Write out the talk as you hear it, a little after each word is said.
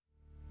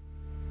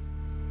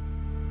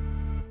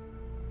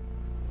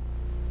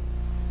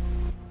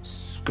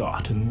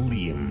Scott and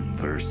Liam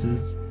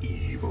versus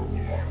Evil.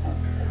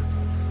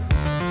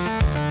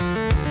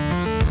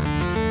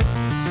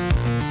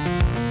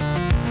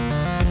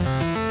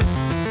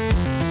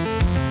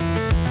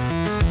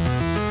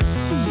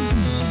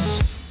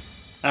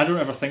 I don't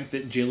ever think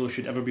that J-Lo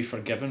should ever be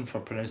forgiven for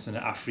pronouncing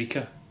it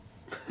Africa.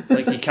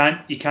 Like you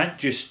can't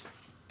just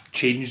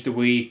change the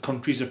way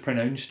countries are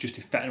pronounced just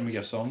to fit in with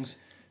your songs.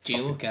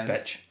 J-Lo can.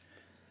 Bitch.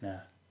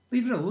 Nah.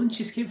 Leave her alone,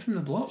 she came from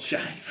the block.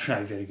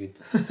 Right, very good.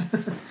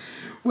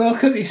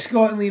 Welcome to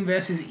Scott and Liam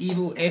versus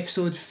Evil,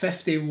 episode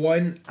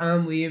 51.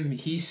 I'm Liam,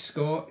 he's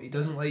Scott, he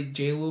doesn't like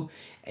J-Lo,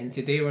 and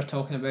today we're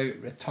talking about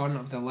Return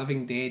of the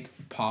Living Dead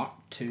Part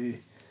 2.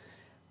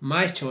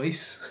 My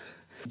choice.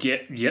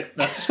 Yep,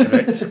 that's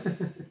correct.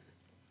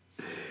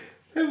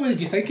 What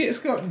did you think of it,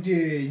 Scott?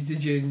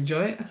 Did you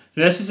enjoy it?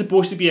 This is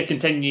supposed to be a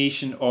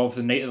continuation of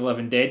the Night of the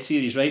Living Dead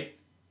series, right?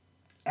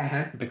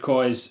 Uh-huh.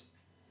 Because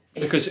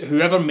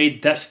whoever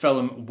made this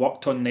film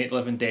worked on Night of the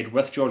Living Dead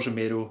with George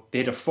Romero. They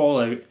had a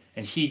fallout,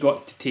 and he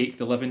got to take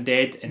the Living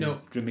Dead, and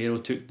Romero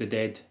took the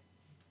Dead.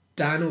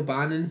 Dan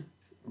O'Bannon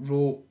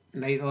wrote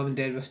Night of the Living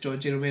Dead with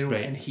George Romero,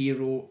 right. And he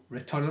wrote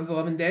Return of the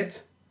Living Dead.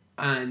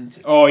 And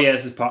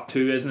this is part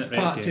 2, isn't it? Right,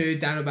 part 2,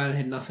 Dan O'Bannon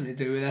had nothing to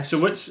do with this.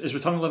 So is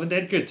Return of the Living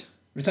Dead good?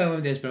 Return of the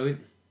Living Dead is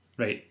brilliant.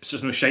 Right, it's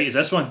just no shite as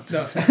this one.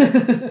 No.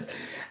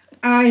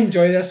 I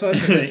enjoy this one.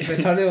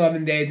 Return of the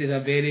Living Dead is a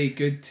very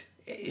good...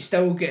 It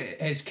still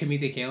has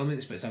comedic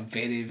elements, but it's a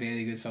very,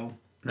 very good film.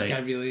 Right. Like,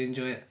 I really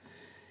enjoy it.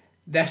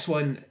 This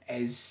one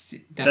is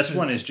different. This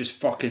one is just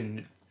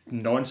fucking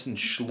nonsense,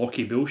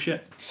 schlocky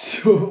bullshit.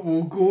 So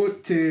we'll go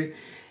to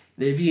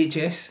the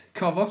VHS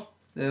cover,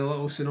 the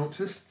little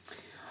synopsis.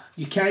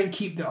 You can't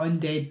keep the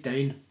undead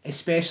down,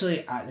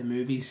 especially at the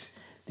movies.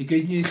 The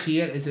good news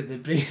here is that the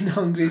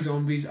brain-hungry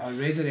zombies are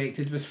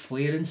resurrected with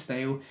flair and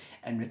style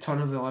in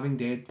Return of the Living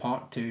Dead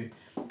Part 2,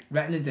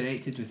 written and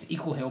directed with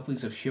equal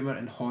helpings of humour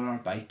and horror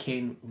by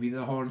Ken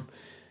Wiederhorn,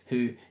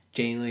 who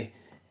genuinely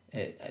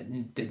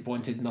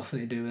wanted nothing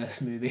to do with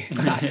this movie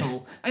at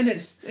all. And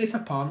it's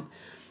apparent.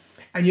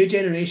 A new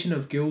generation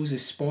of ghouls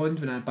is spawned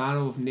when a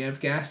barrel of nerve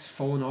gas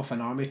fallen off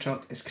an army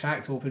truck is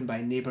cracked open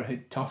by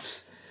neighbourhood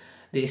toughs.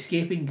 The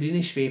escaping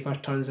greenish vapour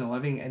turns the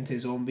living into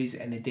zombies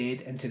and the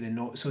dead into the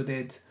not so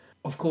dead.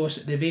 Of course,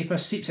 the vapour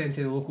seeps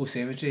into the local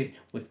cemetery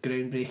with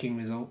groundbreaking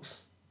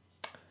results.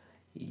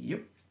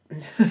 Yep.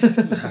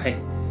 Aye.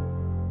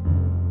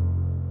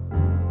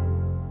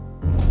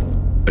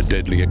 A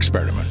deadly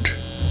experiment.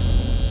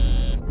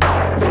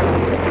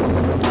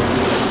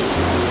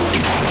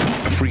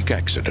 A freak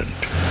accident.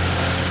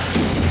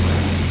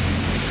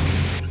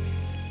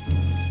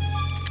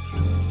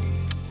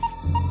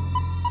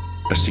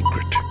 A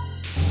secret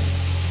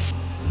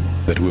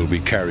that will be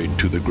carried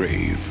to the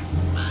grave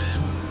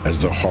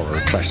as the horror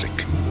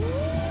classic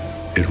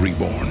is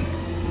reborn.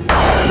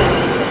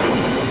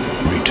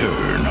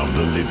 Return of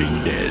the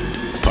Living Dead,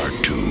 Part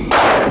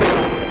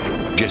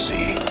 2.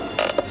 Jesse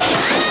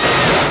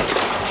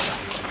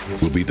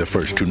will be the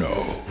first to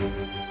know.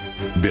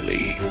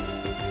 Billy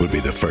will be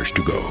the first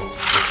to go.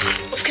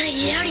 We've got to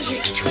get out of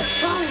here, get to a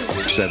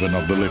phone. 7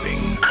 of the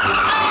living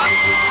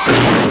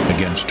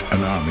against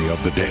an army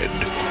of the dead,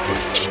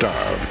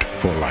 starved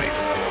for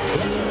life.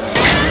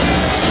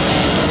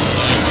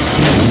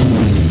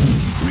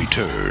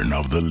 Return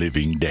of the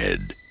Living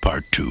Dead,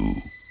 Part 2.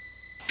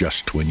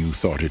 Just when you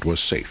thought it was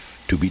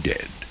safe to be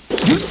dead.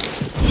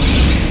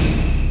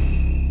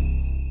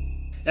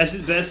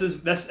 This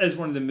is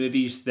one of the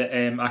movies that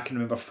I can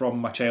remember from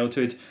my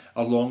childhood,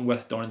 along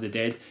with Dawn of the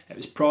Dead. It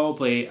was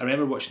probably, I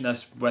remember watching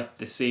this with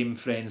the same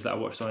friends that I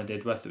watched Dawn of the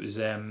Dead with. It was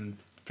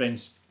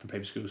friends from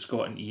primary school,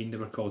 Scott and Ian they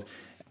were called.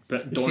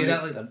 But you say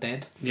that like they're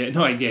dead? Yeah,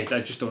 no, I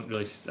just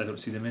don't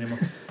see them anymore.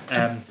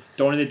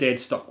 Dawn of the Dead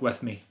stuck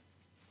with me.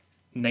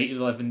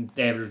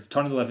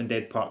 Return of the Living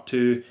Dead Part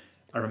 2,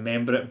 I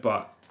remember it,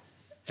 but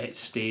it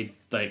stayed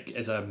like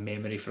as a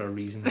memory for a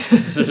reason.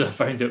 So I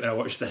found out when I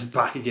watched this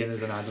back again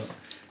as an adult.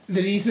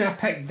 The reason I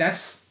picked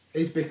this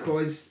is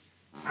because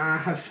I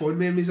have fond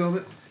memories of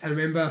it. I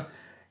remember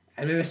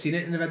seeing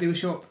it in the video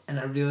shop, and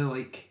I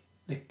really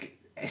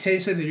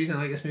essentially the reason I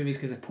like this movie is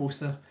because the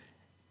poster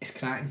is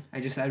cracking. I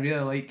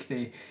really like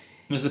the...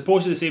 Was the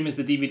poster the same as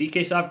the DVD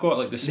case I've got?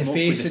 Like the smoke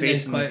with the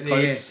face and the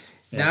clouds?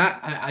 Yeah.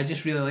 That, I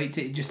just really liked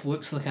it. It just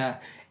looks like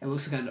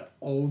an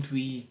old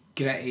wee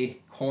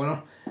gritty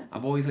horror.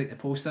 I've always liked the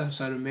poster,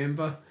 so I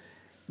remember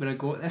when I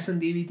got this on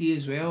DVD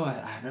as well,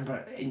 I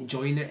remember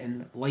enjoying it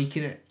and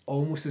liking it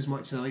almost as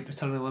much as I liked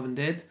Return of the Living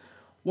Dead.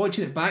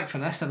 Watching it back for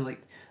this, I'm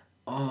like,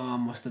 I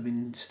must have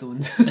been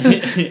stoned.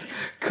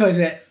 Because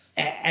it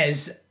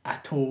is a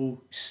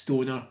total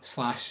stoner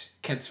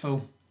 / kids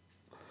film.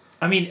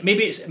 I mean,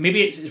 maybe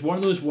it's one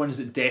of those ones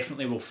that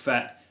definitely will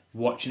fit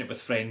watching it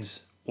with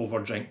friends over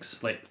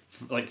drinks. Like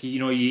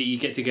you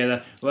get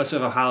together, let's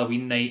have a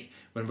Halloween night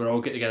when we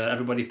all get together,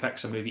 everybody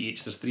picks a movie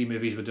each. There's 3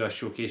 movies, we do a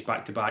showcase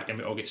back to back, and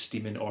we all get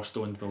steaming or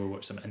stoned when we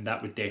watch them, and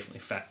that would definitely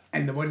fit.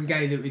 And the one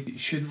guy that we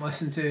shouldn't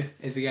listen to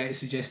is the guy that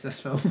suggests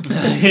this film.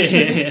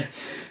 Yeah.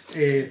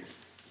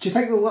 Do you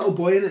think the little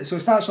boy in it, so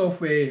it starts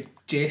off with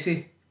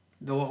Jesse,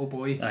 the little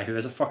boy. Aye, who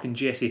is a fucking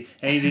Jesse.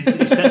 And he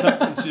sets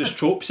up, there's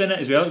tropes in it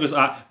as well. He goes,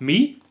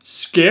 me?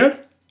 Scared?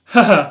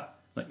 Haha.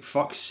 Like,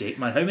 fuck's sake,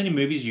 man. How many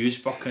movies use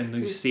fucking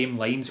those same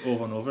lines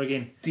over and over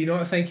again? Do you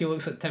not think he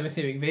looks like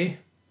Timothy McVeigh,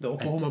 the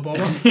Oklahoma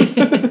bomber?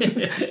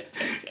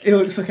 He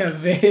looks like a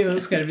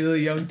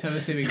really young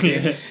Timothy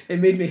McVeigh. Yeah. It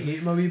made me hate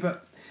him a wee bit.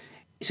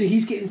 So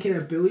he's getting kind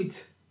of bullied.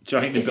 Do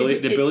you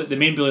think the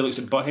main bully looks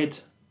like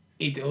Butthead?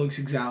 He looks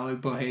exactly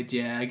like Butthead,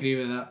 yeah, I agree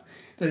with that.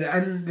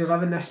 They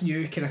live in this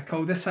new kind of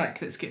cul-de-sac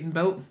that's getting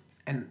built,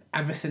 and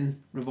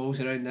everything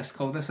revolves around this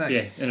cul-de-sac. Yeah,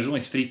 and there's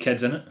only 3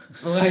 kids in it.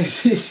 Well, I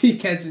see 3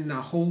 kids and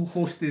a whole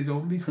host of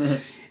zombies.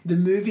 The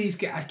movie's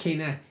got a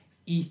kind of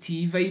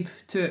E.T. vibe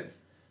to it.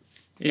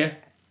 Yeah.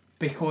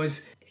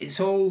 Because it's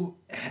all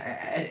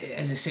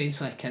is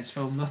essentially a kids'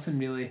 film. Nothing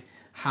really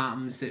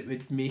happens that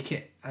would make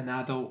it an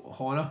adult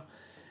horror,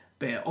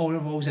 but it all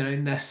revolves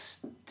around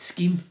this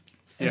scheme,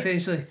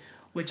 essentially,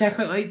 which I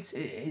quite liked.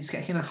 It's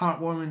got a kind of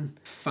heartwarming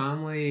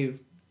family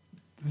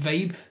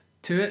vibe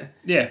to it.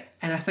 Yeah.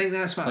 And I think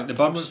that's what... Like the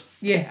Burbs?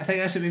 Yeah, I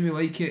think that's what made me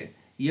like it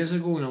years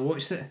ago when I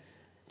watched it.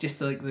 Just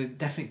like the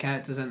different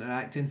characters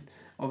interacting.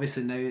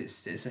 Obviously now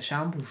it's a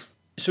shambles.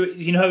 So,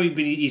 you know how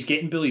he's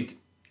getting bullied?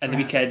 And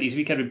he's a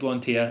wee kid with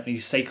blonde hair, and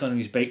he's cycling on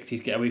his bike to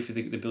get away from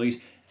the bullies.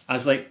 I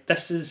was like,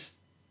 this is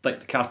like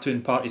the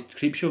cartoon part of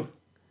Creepshow.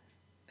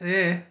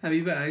 Yeah, a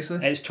wee bit actually.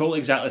 And it's totally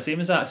exactly the same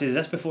as that. It says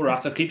this before or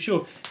after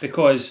Creepshow,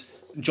 because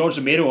George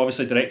Romero,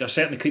 obviously director,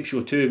 certainly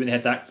Creepshow 2, when they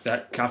had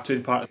that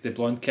cartoon part of the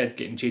blonde kid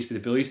getting chased by the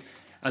bullies.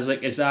 I was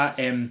like, is that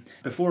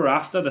before or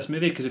after this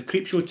movie? Because if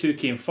Creepshow 2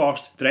 came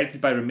first,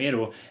 directed by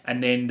Romero,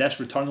 and then this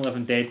Return of the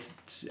Living Dead,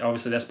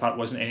 obviously this part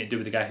wasn't anything to do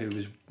with the guy who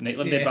was Night of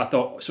the Living Dead, but I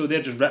thought, so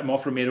they're just ripping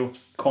off Romero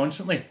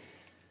constantly.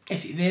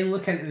 If you then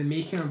look into the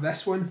making of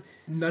this one,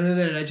 none of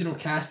the original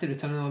cast of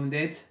Return of the Living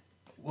Dead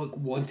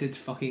wanted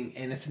fucking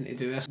anything to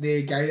do with this.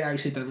 The guy that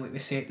actually done like the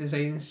set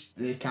designs,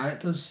 the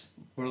characters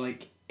were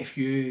like, if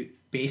you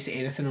base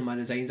anything on my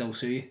designs, I'll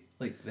sue you.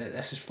 Like,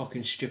 this is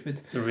fucking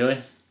stupid. Really?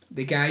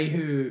 The guy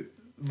who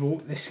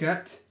wrote the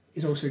script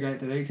is also the guy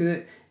that directed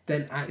it,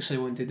 didn't actually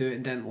want to do it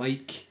and didn't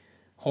like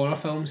horror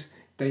films,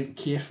 didn't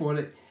care for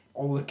it.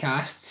 All the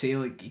cast say,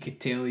 like, you could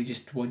tell he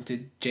just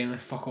wanted generally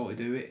fuck all to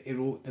do it. He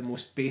wrote the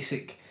most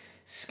basic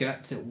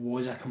script that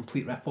was a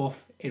complete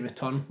rip-off in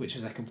Return, which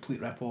was a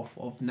complete rip-off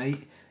of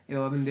Night of the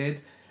Living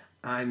Dead,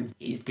 and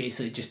he's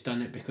basically just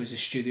done it because the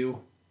studio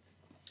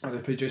or the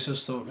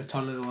producers thought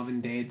Return of the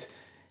Living Dead,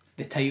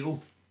 the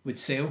title, would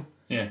sell.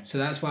 Yeah. So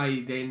that's why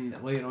then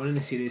later on in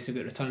the series they've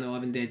got Return of the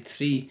Living Dead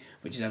 3,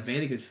 which is a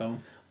very good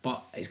film,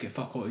 but it's got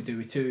fuck all to do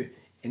with 2,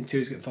 and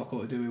 2's got fuck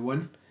all to do with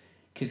 1.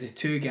 Because the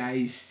 2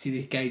 guys, see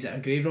the guys that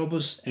are grave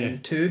robbers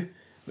in 2,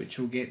 which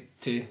we'll get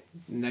to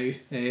now,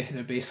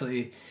 they're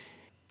basically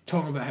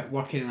talking about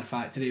working in a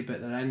factory,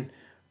 but they're in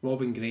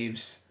robbing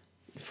graves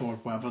for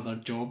whatever their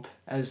job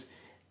is.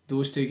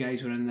 Those 2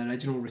 guys were in the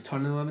original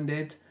Return of the Living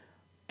Dead,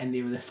 and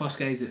they were the first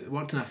guys that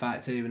worked in a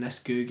factory when this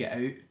goo get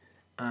out,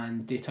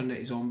 and they turned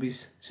into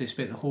zombies. So they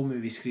spent the whole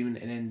movie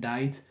screaming and then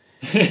died.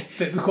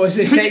 But because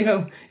the second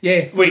film,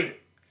 wait.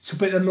 So,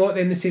 but they're not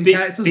then the same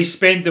characters. They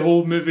spend the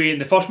whole movie in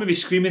the first movie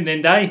screaming,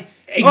 then die.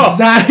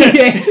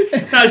 Exactly.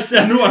 That's,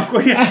 I know, I've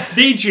got you.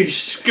 They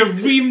just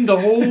scream the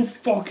whole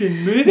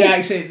fucking movie. They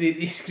actually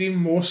they scream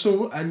more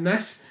so in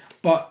this,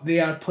 but they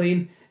are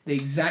playing the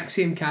exact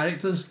same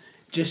characters,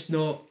 just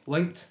not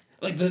linked.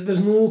 Like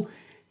there's no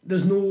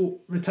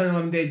Return of the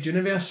Living Dead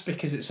universe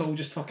because it's all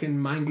just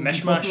fucking mangled.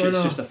 Mishmash.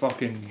 It's just a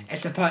fucking.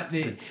 It's a part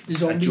the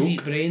zombies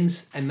eat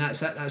brains, and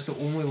that's it. That's the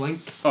only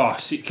link. Oh,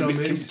 see, do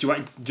you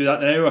want to do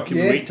that now, or can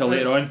we wait till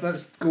later on?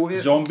 Let's go to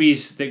it.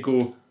 Zombies that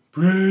go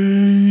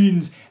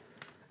brains.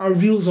 Are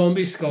real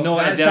zombies, Scott? No,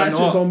 that's not.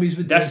 what zombies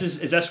would do.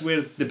 Is this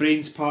where the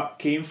brains part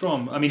came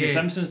from? I mean, Yeah. The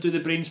Simpsons do the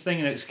brains thing,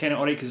 and it's kind of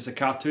alright because it's a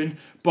cartoon.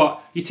 But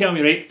you tell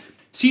me, right?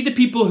 See the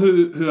people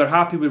who are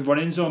happy with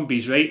running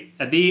zombies, right?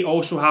 Are they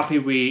also happy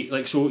with,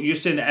 like, so you're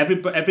saying that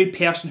every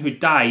person who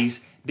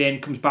dies then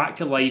comes back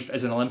to life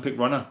as an Olympic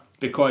runner?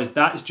 Because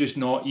that's just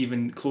not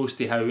even close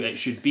to how it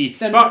should be.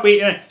 But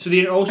wait, so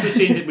they're also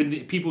saying that when the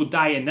people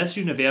die in this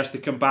universe, they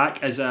come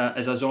back as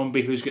a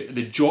zombie who's got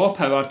the jaw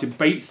power to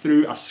bite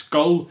through a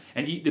skull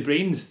and eat the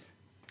brains.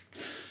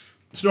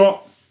 It's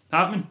not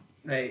happening.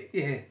 Right,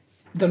 yeah.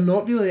 They're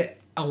not really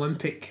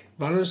Olympic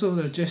runners though,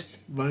 they're just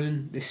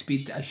running the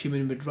speed that a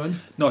human would run.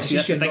 No, It's see,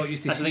 just that's the you're thing. not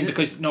used to That's the thing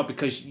seeing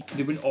because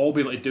they wouldn't all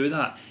be able to do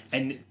that,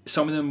 and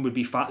some of them would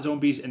be fat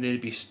zombies and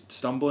they'd be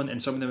stumbling,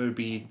 and some of them would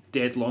be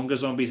dead longer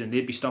zombies and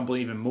they'd be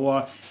stumbling even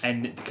more,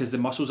 and because the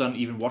muscles aren't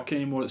even working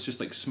anymore, it's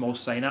just like small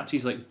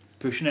synapses like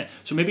pushing it.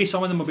 So maybe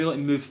some of them will be able to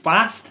move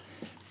fast,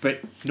 but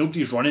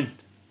nobody's running,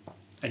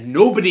 and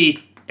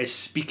nobody is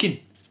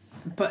speaking.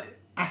 But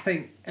I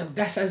think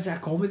this is a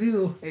comedy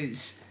though.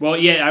 It's Well,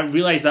 yeah, I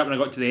realised that when I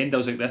got to the end. I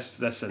was like,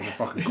 this is a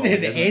fucking comedy.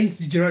 at the isn't it? end.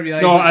 Did you not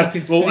realise? No, it's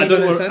fucking 3 I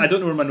don't minutes know. in? I don't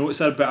know where my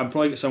notes are, but I'm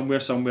probably somewhere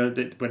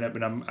that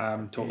when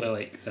I'm totally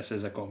like, this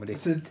is a comedy.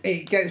 So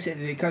it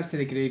cuts to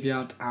the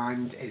graveyard,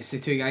 and it's the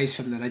 2 guys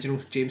from the original,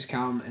 James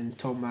Caan and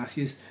Tom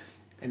Matthews,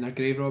 and they're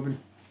grave robbing,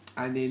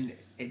 and then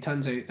it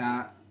turns out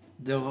that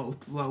the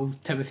little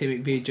Timothy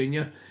McVeigh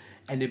Jr.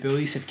 and the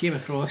bullies have came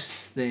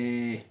across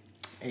the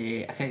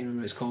I can't remember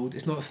what it's called.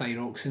 It's not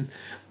thyroxine,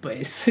 but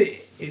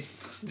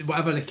it's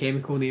whatever the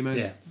chemical name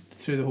is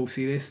through the whole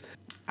series.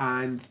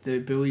 And the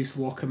bullies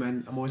lock him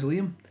in a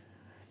mausoleum.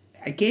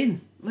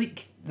 Again,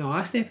 like the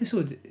last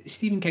episode,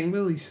 Stephen King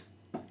bullies.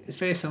 It's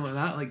very similar to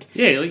that. Like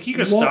he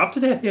got starved to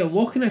death. Yeah,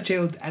 locking a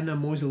child in a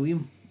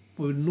mausoleum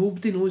where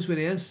nobody knows where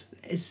he is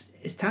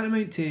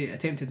tantamount to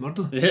attempted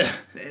murder. Yeah.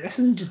 This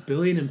isn't just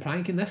bullying and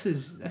pranking. This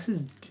is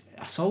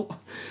assault.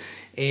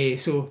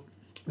 So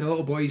the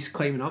little boy's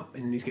climbing up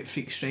and he's got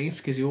freak strength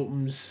because he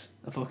opens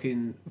a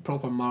fucking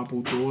proper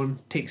marble door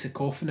and takes a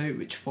coffin out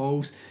which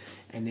falls,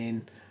 and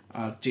then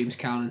our James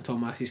Caan and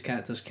Tom Matthews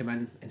characters come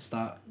in and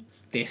start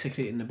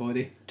desecrating the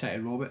body, try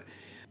to rob it.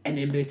 And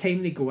then by the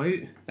time they go out,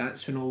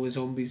 that's when all the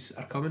zombies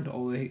are coming,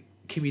 all the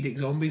comedic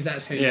zombies.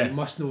 That's how you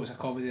must know it's a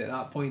comedy at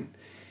that point.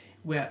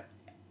 Where,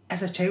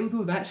 as a child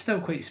though, that's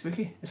still quite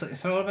spooky. It's like a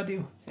thriller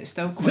video. It's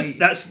still quite...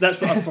 That's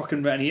what I've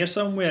fucking written here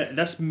somewhere.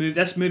 This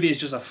movie is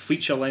just a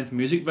feature-length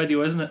music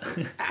video, isn't it?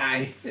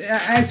 Aye.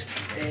 It is.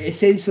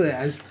 Essentially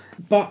it is.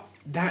 But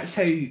that's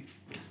how,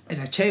 as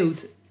a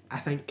child, I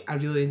think I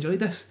really enjoyed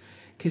this.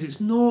 Because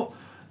it's not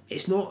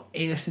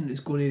anything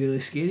that's going to be really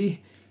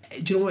scary.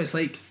 Do you know what it's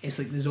like? It's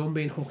like the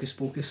zombie in Hocus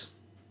Pocus.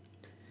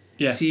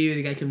 Yeah. See how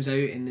the guy comes out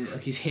and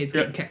like his head's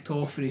getting kicked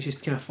off and it's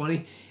just kind of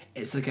funny.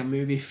 It's like a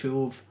movie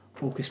full of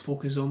Hocus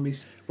Pocus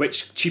zombies.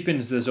 Which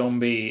cheapens the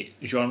zombie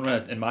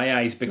genre in my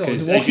eyes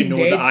because, The as you know,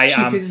 Walking that I Dead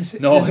am cheapens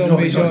no, the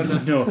zombie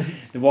genre. no,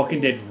 The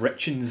Walking Dead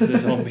richens the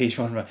zombie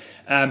genre.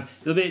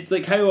 There'll be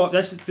like how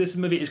this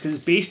movie is because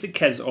it's based at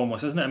kids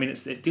almost, isn't it? I mean,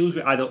 it deals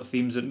with adult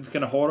themes and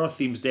kind of horror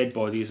themes, dead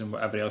bodies and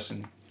whatever else,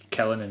 and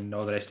killing and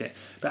all the rest of it.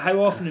 But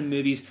how often in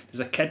movies does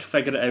a kid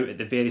figure it out at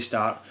the very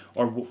start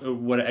or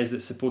what it is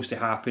that's supposed to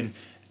happen,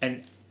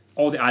 and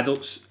all the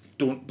adults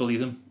don't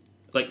believe them?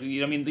 Like, you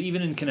know what I mean?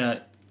 Even in kind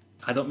of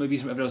adult movies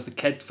and whatever else, the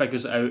kid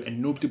figures it out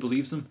and nobody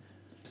believes them.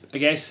 I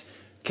guess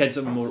kids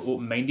are more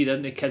open-minded,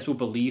 aren't they? Kids will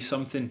believe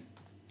something,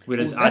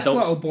 whereas This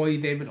adults... little boy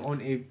then went on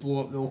to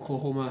blow up the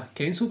Oklahoma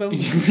council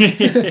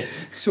building.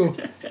 So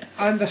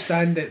I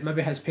understand that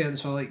maybe his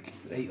parents were like,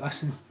 right,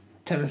 listen,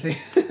 Timothy,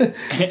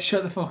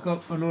 shut the fuck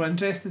up, we're not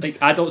interested. Like,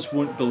 adults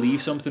won't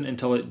believe something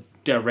until it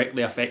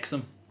directly affects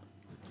them.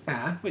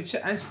 Which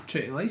is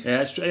true to life.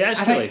 Yeah, it's true. Yeah, it's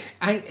I true.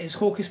 think it's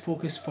Hocus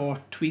Pocus for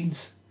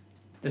tweens.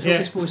 There's Yeah,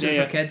 Hocus Pocus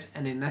yeah. for kids,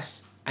 and then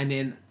this, and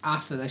then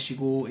after this you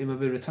go to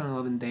maybe Return of the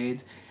Living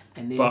Dead,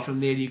 and then But from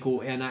there you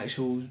go to an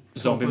actual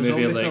Zombie proper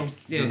movie like film.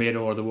 Yeah.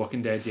 Romero or The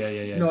Walking Dead.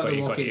 Yeah. Not Got The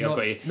you, Walking,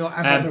 got you. not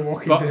ever The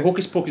Walking But Dead.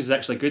 Hocus Pocus is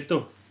actually good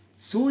though.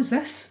 So is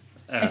this.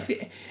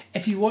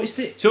 If you watched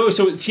it, So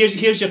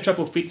here's your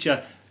triple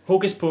feature: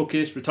 Hocus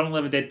Pocus, Return of the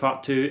Living Dead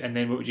Part 2, and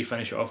then what would you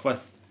finish it off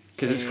with?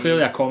 Because it's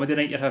clearly a comedy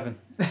night you're having.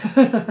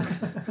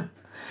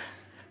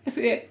 it's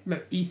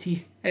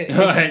E.T. It's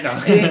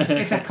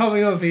It's a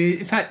coming of age.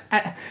 In fact,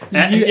 yeah.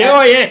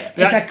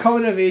 it's a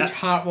coming of age,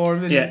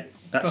 heartwarming. Yeah,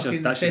 that's your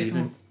fucking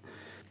festival.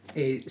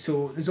 evening.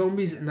 So the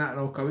zombies and that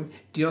are all coming.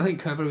 Do you not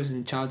think whoever was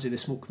in charge of the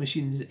smoke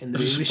machines and the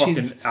rain Just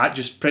machines? fucking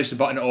just pressed the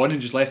button on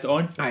and just left it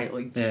on.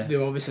 They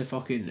obviously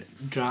fucking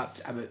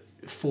dropped about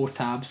 4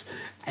 tabs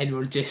and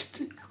were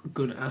just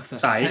going after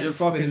They're tits with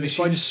the fucking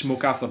machine. just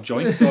smoke after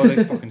joints, all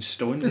the fucking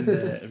stoned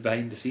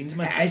behind the scenes,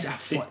 man. It is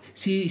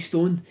see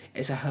Stone.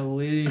 It's a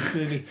hilarious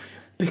movie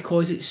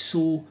because it's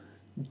so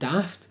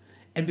daft.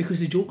 And because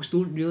the jokes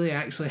don't really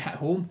actually hit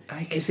home,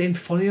 it's then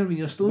funnier when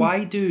you're stoned.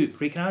 Why do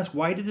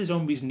the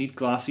zombies need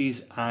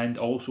glasses and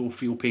also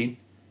feel pain?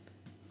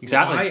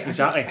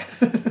 Exactly.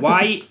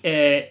 Why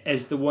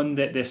is the one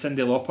that the Cyndi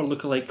Lauper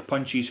lookalike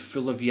punches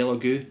full of yellow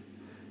goo?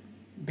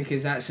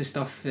 Because that's the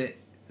stuff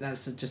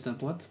that's just their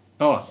blood.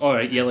 Oh,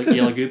 alright, yellow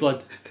goo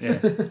blood. Yeah.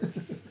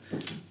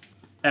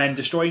 And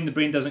destroying the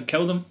brain doesn't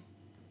kill them.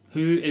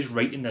 Who is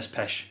writing this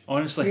pish?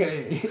 Honestly.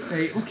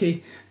 Right,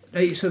 okay.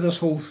 Right, so there's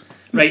holes.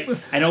 Right,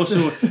 and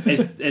also,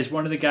 is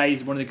one of the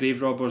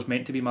grave robbers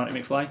meant to be Marty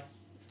McFly?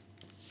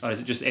 Or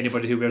is it just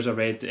anybody who wears a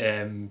red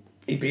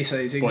He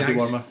basically is body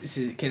warmer? This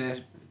is kind of.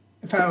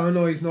 In fact, I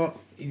know he's not.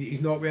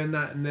 He's not wearing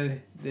that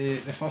in the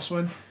first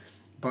one.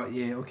 But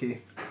yeah, okay,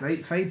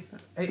 right, fine.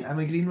 Right, I'm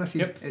agreeing with you.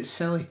 Yep. It's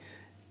silly.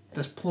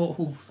 There's plot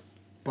holes,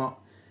 but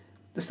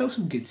there's still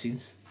some good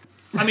scenes.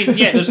 I mean,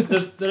 yeah,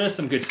 there is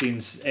some good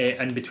scenes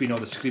in between all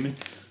the screaming.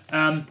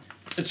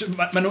 It's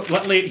my note.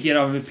 Literally here,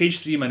 I'm on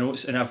page 3 of my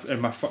notes, and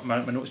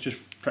my notes just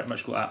pretty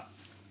much go at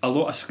a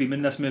lot of screaming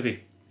in this movie.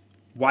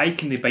 Why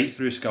can they bite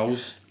through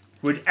skulls?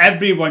 Would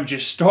everyone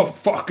just stop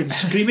fucking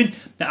screaming?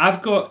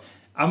 Now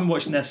I'm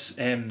watching this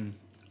on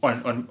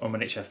my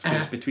night shift. So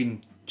it's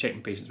between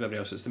checking patients, whatever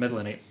else. It's the middle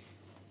of the night.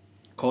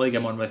 Colleague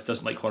I'm on with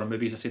doesn't like horror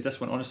movies. I said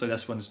this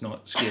one's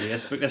not scary.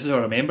 This is how I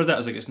remembered it. I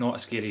was like, it's not a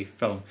scary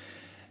film,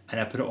 and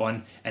I put it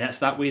on, and it's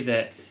that way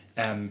that.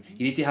 You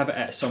need to have it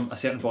at a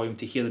certain volume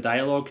to hear the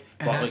dialogue,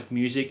 but like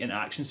music and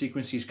action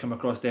sequences come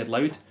across dead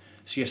loud.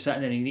 So you're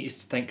sitting there and you need to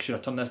think, should I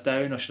turn this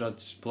down or should I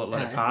just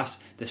let it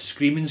pass? The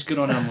screaming's going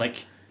on and I'm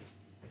like,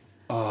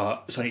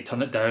 so I need to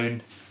turn it down,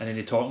 and then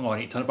they talk, I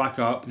need to turn it back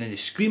up, and then they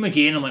scream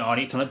again. I'm like, I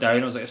need to turn it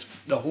down. I was like, it's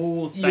the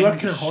whole thing. You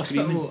work in a just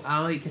hospital. screaming. I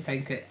like to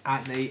think that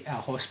at night at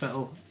a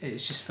hospital,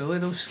 it's just full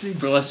of those screams.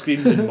 Full of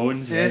screams and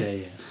moans. yeah.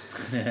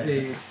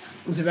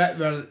 There's a bit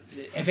where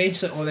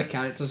eventually all the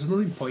characters, there's no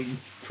even point in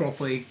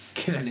properly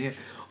getting it.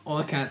 All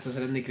the characters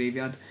are in the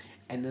graveyard,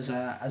 and there's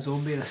a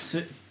zombie in a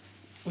suit,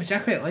 which I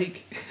quite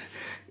like.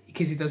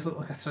 Because he does look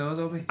like a thriller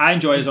zombie. I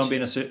enjoy a zombie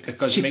in a suit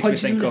because She it makes me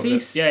punches think him in of the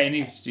face, Yeah, and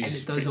and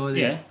it does all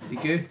the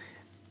goo.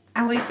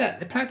 I like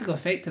that. The practical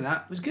effect of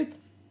that was good.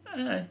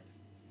 Aye.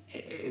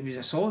 It was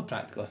a solid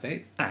practical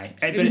effect. Aye.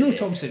 It was no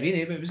Tom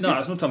Savini, but it was No, good.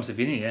 it's no Tom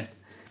Savini, yeah.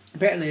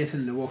 Better than anything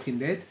in The Walking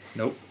Dead.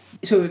 Nope.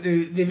 So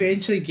they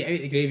eventually get out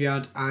of the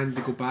graveyard and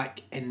they go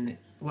back, and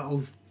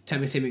little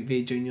Timothy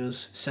McVeigh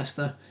Jr.'s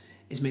sister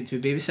is meant to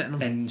be babysitting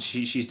them. And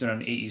she's doing an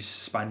 80s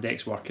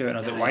spandex workout, and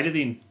I was like, why do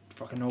they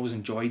fucking always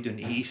enjoy doing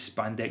 80s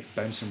spandex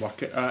bouncing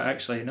workout?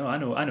 Actually, no, I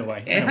know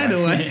why. Yeah, I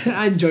know why.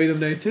 I enjoy them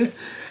now too.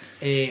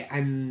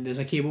 And there's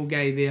a cable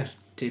guy there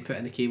to put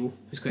in the cable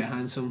who's quite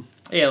handsome.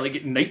 Yeah, like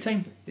at night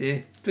time. Yeah,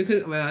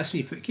 because well, that's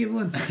when you put cable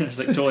in. It's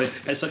like totally.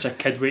 It's such a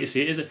kid way to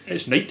say it. Is it?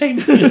 It's night time.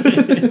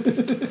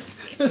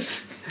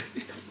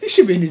 He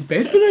should be in his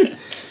bed by now.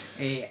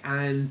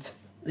 And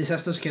the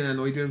sister's kind of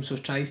annoyed with him, so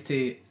tries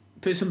to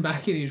puts him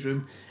back in his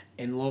room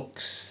and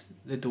locks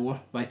the door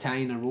by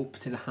tying a rope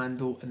to the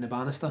handle and the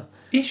banister.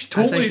 He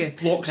totally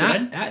locks it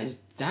in.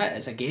 That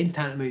is again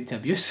tantamount to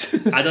abuse.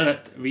 I done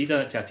it. We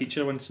done it to a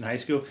teacher once in high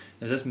school.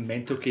 There's this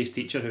mental case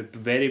teacher who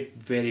very,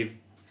 very,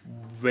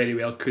 very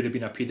well could have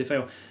been a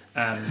paedophile.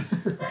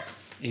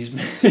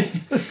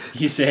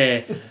 He's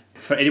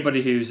for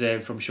anybody who's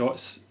from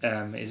Shotts.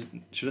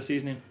 Should I say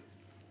his name?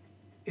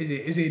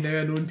 Is he now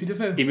a known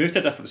paedophile? He moved to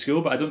a different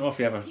school, but I don't know if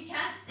he ever. You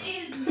can't say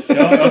his name.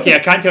 No, okay, I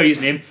can't tell you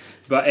his name,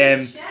 but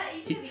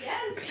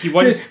he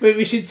once.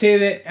 We should say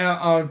that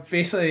our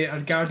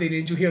guardian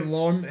angel here,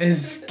 Lorne,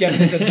 is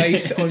giving us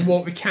advice on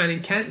what we can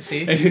and can't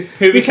say.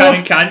 Who we can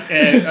and can't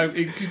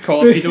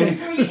call a pedo.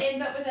 Before you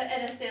end up with it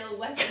in a cell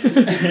with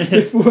him.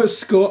 Before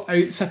Scott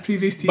outs a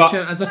previous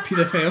teacher as a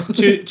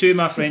paedophile. Two of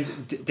my friends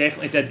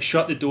definitely did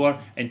shut the door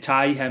and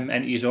tie him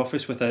into his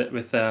office with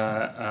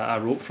a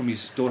rope from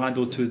his door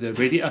handle to the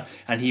radiator,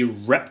 and he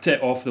ripped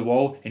it off the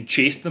wall and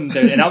chased them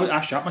down. And I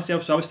shot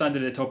myself, so I was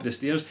standing at the top of the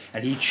stairs,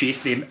 and he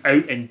chased them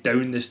out and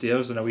down the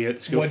stairs and away out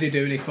to school. What did he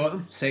do when he caught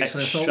them?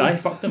 Sexually assault I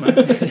them? fucked them,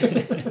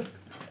 man.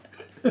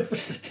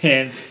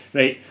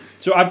 Right.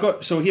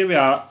 So here we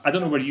are. I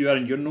don't know where you are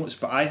in your notes,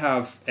 but I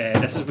have.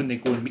 This is when they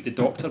go and meet the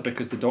doctor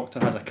because the doctor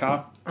has a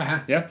car. Uh-huh.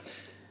 Yeah.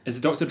 Is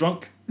the doctor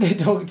drunk? The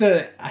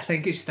doctor, I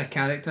think it's just a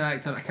character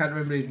actor. I can't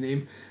remember his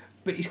name,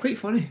 but he's quite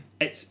funny.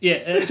 It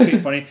is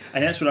quite funny,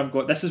 and that's what I've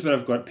got. This is where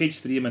I've got page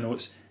 3 of my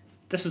notes.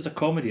 This is a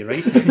comedy,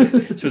 right?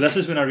 So this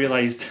is when I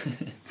realised.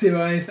 To be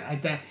honest, I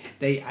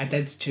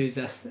did choose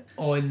this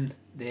on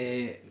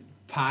the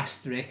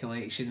past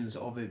recollections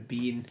of it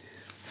being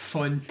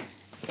fun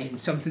and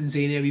something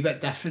zany, a wee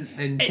bit different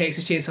than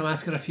Texas Chainsaw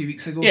Massacre a few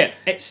weeks ago. Yeah,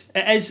 it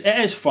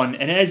is fun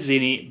and it is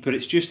zany, but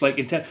it's just like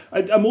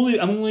I'm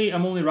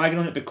only ragging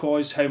on it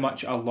because how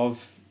much I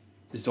love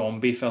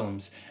zombie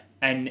films,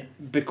 and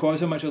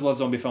because how much I love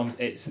zombie films,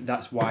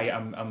 that's why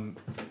I'm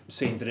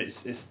saying that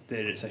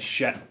it's a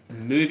shit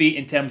movie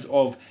in terms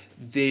of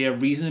their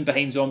reasoning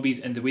behind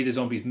zombies and the way the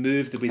zombies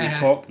move, the way they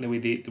talk, the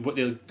way what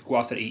they'll go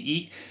after to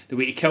eat, the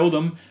way to kill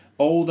them.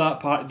 All that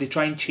part, they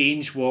try and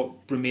change what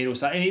Romero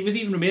said. And it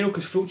wasn't even Romero,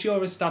 because Fulci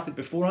always started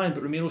beforehand,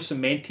 but Romero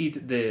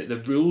cemented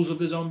the rules of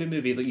the zombie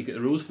movie. Like, you've got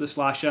the rules for the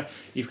slasher,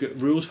 you've got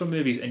rules for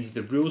movies, and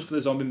the rules for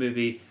the zombie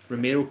movie,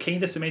 Romero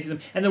kind of cemented them.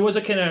 And there was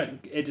a kind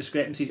of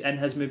discrepancies in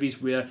his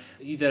movies where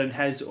either in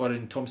his or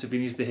in Tom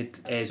Savini's they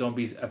had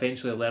zombies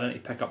eventually learning to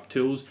pick up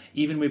tools.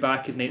 Even way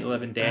back in Night of the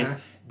Living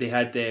Dead, they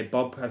had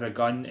Bub had a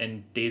gun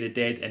in Day of the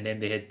Dead, and then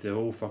they had the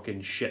whole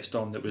fucking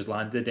shitstorm that was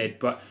Land of the Dead.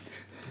 But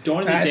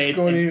Dawn of the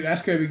Dead.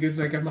 That's going to be good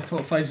when I give my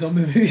top 5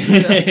 zombie movies.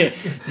 But do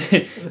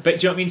you know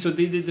what I mean? So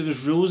there was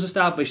rules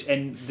established,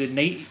 and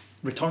the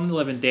Return of the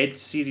Living Dead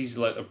series,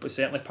 like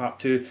certainly part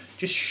 2,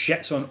 just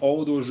shits on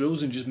all those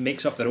rules and just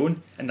makes up their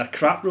own, and they're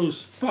crap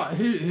rules. But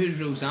whose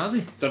rules are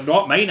they? They're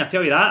not mine, I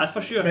tell you that's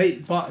for sure.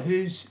 Right, but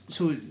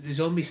so the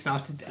zombies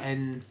started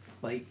in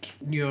like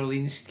New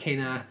Orleans,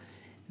 kind of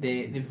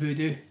the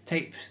voodoo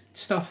type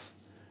stuff,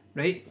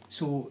 right?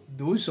 So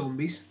those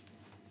zombies,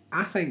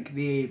 I think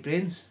they ate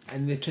brains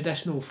in the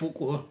traditional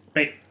folklore.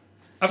 Right.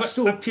 Here's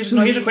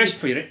a question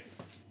for you, right?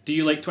 Do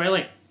you like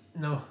Twilight?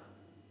 No.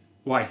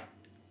 Why?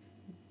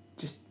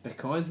 Just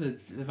because the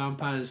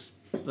vampires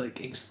like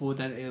explode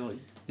into like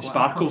The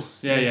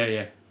sparkles.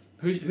 Yeah.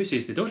 Who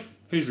says they don't?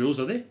 Whose rules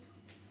are they?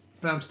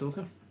 Bram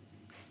Stoker.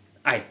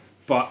 Aye,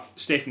 but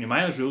Stephanie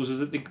Meyer's rules is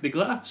that they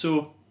glitter,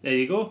 so there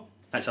you go.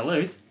 That's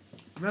allowed.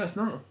 No, it's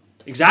not.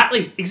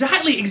 Exactly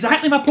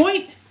my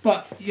point.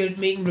 But you're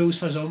making rules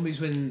for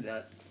zombies when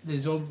the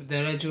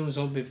original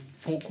zombie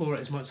folklore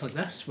is much like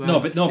this.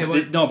 But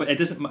it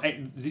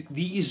doesn't.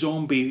 These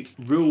zombie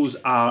rules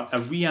are a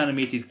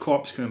reanimated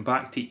corpse coming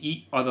back to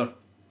eat other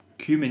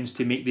humans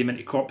to make them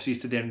into corpses,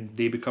 to then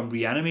they become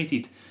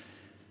reanimated.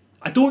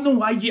 I don't know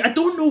why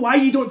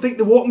you don't think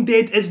The Walking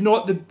Dead is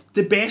not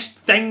the best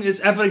thing that's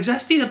ever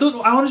existed.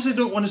 I honestly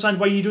don't understand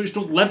why you just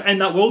don't live in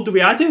that world the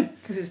way I do.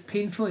 Because it's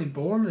painfully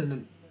boring,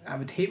 and I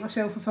would hate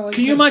myself if I liked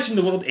Can you it. imagine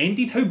the world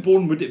ended? How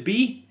boring would it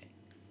be?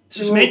 It's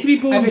just meant to be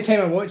boring. Every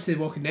time I watch The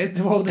Walking Dead,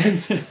 the world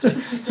ends.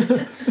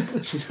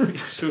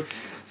 So,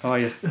 oh,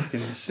 you're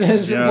fucking...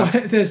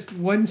 There's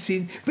one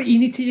scene, but you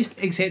need to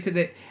just accept it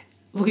that,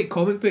 look at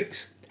comic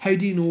books. How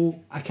do you know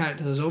a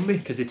character's a zombie?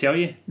 Because they tell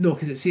you. No,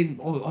 because it's saying,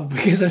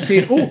 because they're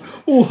saying, oh,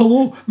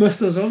 hello,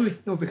 Mr. Zombie.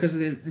 No, because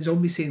the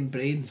zombie's saying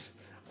brains,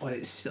 or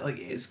it's like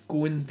it's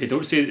going. They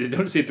don't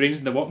say brains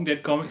in the Walking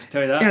Dead comics. I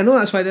tell you that. Yeah, I know,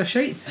 that's why they're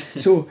shite.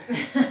 So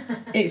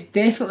it's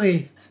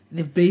definitely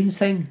the brains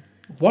thing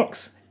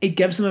works. It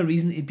gives them a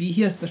reason to be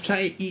here. They're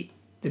trying to eat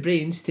the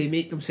brains to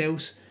make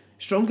themselves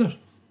stronger.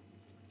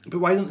 But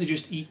why don't they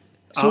just eat?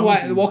 So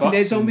why the Walking Dead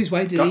butts zombies?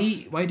 Why do they guts?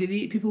 eat? Why do they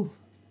eat people?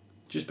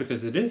 Just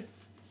because they do.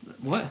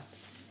 What?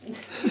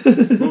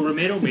 Well,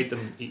 Romero made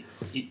them eat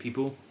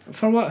people.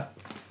 For what?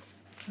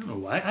 I don't know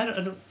why. I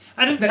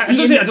don't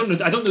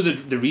know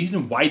the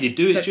reason why they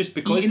do. It's just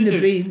because eating they the do.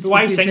 brains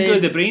Why because singular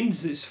then- the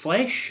brains? It's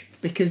flesh.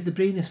 Because the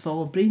brain is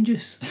full of brain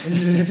juice, and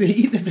then if they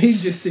eat the brain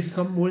juice, they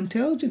become more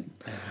intelligent.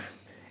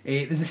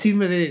 There's a scene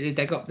where they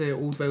dig up the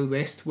old Wild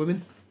West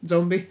woman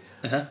zombie,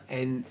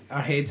 and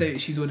her head's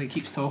out. She's the one that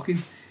keeps talking,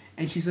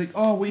 and she's like,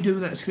 "Oh, what are you doing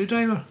with that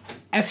screwdriver?"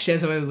 If she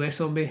is a Wild West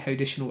zombie, how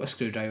does she know what a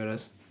screwdriver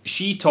is?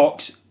 She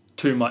talks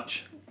too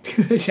much,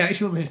 She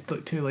actually only has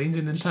like 2 lines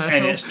in the entire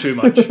and film. it's too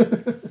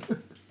much.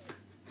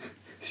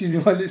 She's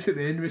the one that's at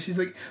the end where she's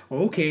like,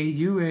 "Okay,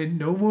 you win.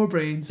 No more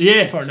brains.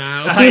 Yeah. for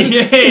now."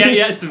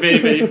 yeah. It's the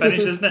very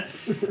finish, isn't it?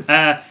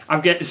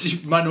 I've got it's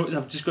just my notes.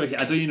 I've just got here.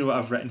 I don't even know what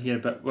I've written here,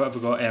 but what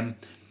have I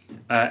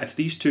got? If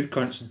these two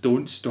cunts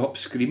don't stop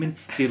screaming,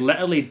 they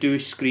literally do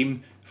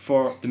scream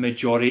for the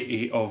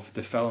majority of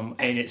the film,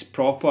 and it's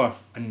proper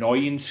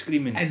annoying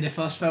screaming. In the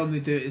first film, they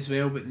do it as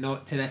well, but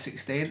not to this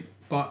extent.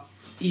 But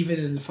even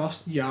in the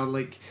first, you are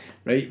like,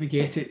 right, we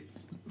get it.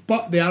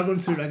 But they are going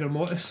through rigor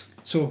mortis,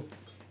 so.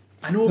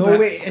 I know, No, but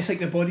wait, it's like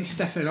the body's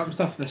stiffening up and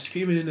stuff, they're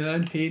screaming and they're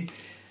in pain.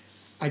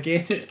 I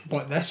get it,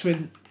 but this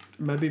one,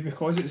 maybe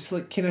because it's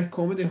like kind of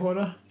comedy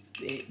horror,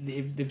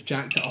 they've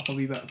jacked it up a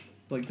wee bit.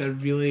 Like they're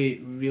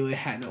really, really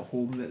hitting it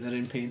home that they're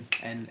in pain,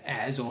 and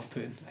it is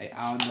off-putting.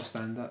 I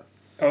understand that.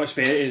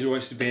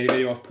 it's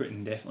very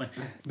off-putting, definitely.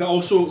 But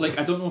also, like,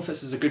 I don't know if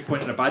this is a good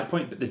point or a bad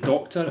point, but the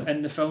Doctor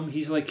in the film,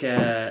 he's like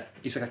a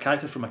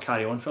character from a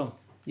Carry On film.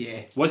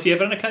 Yeah. Was he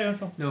ever in a Carry On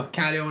film? No,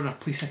 Carry On or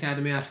Police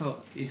Academy, I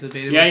thought he's the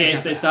very Yeah,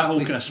 worst it's that whole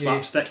police- kind of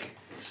slapstick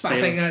But style.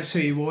 I think that's who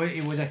he was. He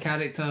was a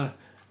character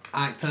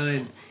actor,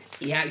 and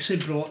he actually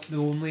brought the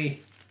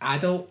only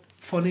adult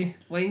funny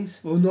lines.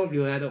 Well, not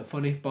really adult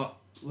funny, but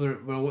when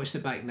I watched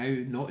it back now,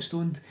 not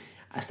stoned,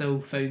 I still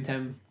found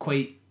him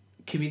quite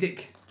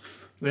comedic.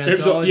 Whereas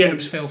the other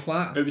jokes fell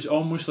flat. It was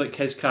almost like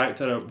his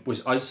character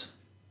was us.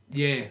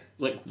 Yeah.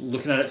 Like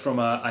looking at it from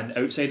an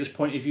outsider's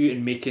point of view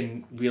and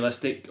making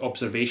realistic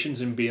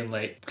observations and being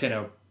like kind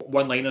of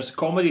one-liners,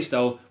 comedy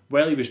still,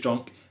 while he was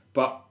drunk,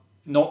 but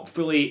not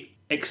fully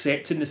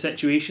accepting the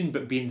situation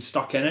but being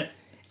stuck in it.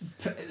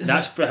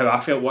 That's how I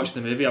felt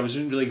watching the movie. I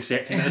wasn't really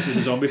accepting that this was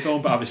a zombie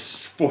film, but I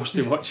was forced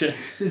to watch it.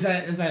 There's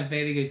a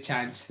very good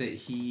chance that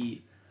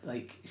he,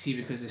 like, see,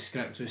 because the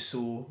script was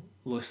so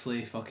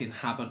loosely fucking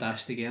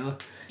haberdashed together,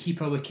 he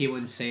probably came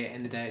on set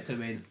and the director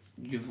went,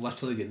 "You've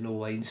literally got no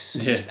lines, so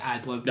just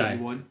ad-lib what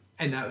you want."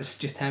 And that was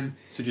just him.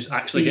 So just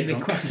actually being get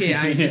the drunk.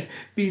 quickie, just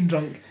being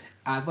drunk,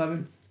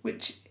 ad-libbing,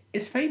 which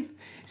is fine.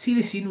 See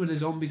the scene where the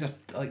zombies are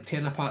like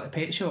tearing apart the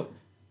pet shop?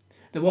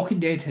 The Walking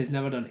Dead has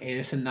never done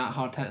anything that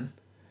hard-hitting.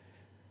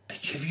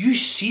 Have you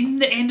seen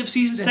the end of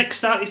season 6,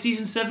 start of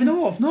season 7?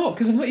 No, I've not,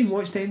 because I've not even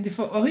watched the end of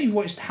it. I've not even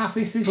watched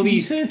halfway through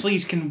season 2.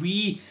 Please, can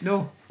we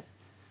No.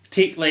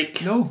 take like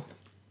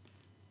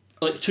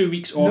 2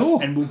 weeks off No.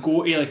 and we'll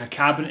go to like a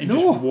cabin and No.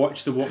 just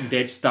watch The Walking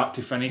Dead start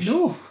to finish?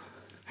 No.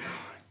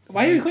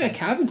 Why are we going to a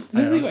cabin?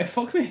 Why do they want to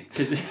fuck me?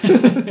 Because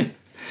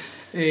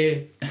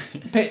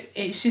But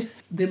it's just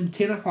them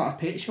tearing apart a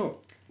pet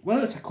shop.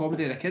 Well, it's a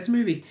comedy and a kids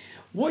movie.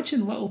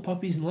 Watching little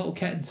puppies and little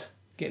kittens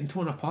getting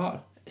torn apart,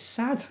 it's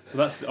sad.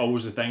 that's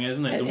always the thing,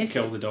 isn't it? Don't It's-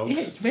 kill the dogs.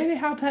 Yeah, it's very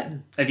hard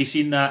hitting. Have you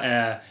seen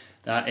that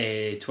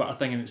Twitter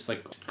thing, and it's like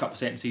a couple of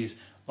sentences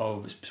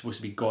of it's supposed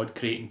to be God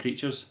creating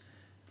creatures,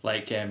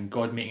 like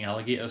God making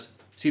alligators.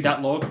 See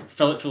that log,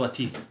 fill it full of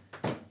teeth,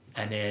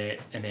 and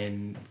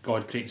then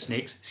God creating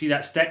snakes. See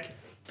that stick,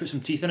 put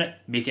some teeth in it,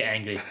 make it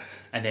angry,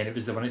 and then it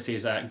was the one that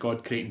says that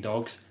God creating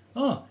dogs.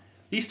 Oh,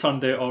 these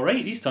turned out all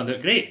right. These turned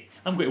out great.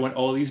 I'm going to want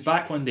all these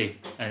back one day,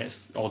 and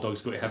it's all dogs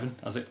go to heaven.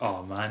 I was like,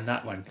 oh man,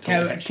 that one.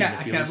 Totally hits you in the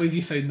I can't feels. believe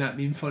you found that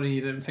meme funny. You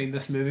didn't find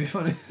this movie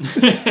funny.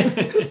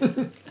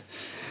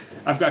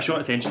 I've got a short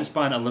attention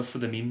span. I live for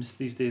the memes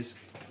these days.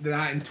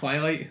 That in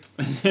Twilight,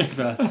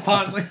 But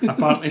apparently.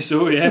 apparently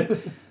so, yeah.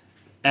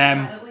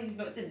 Adeline's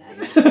not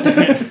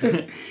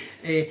denying.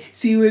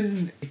 See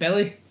when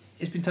Billy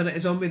has been turned into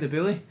a zombie, the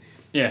bully.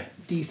 Yeah,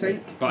 Do you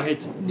think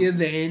Butthead. near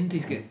the end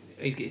he's got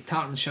his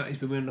tartan shirt he's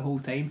been wearing the whole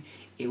time?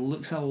 he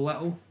looks a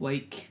little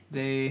like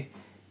the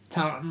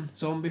tartan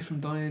zombie from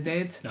Dawn of the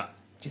Dead. No. Do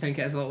you think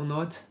it is a little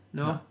nod?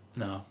 No?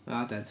 No,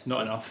 I did.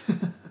 not enough.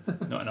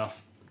 Not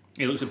enough.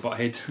 He looks a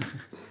butthead.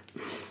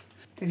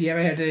 Have you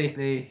ever heard of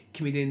the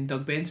comedian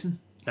Doug Benson?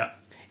 Yeah.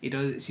 He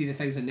does see the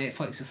things on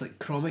Netflix. It's like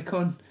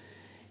Comic-Con.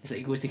 It's like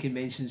he goes to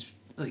conventions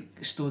like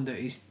stoned out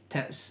his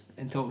tits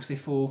and talks to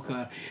folk.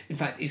 Or in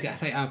fact, he's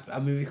got a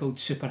movie called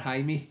Super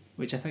High Me,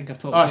 which I think I've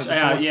talked about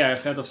before. Yeah,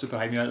 I've heard of Super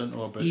Jaime. I don't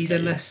know about. He's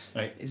in this.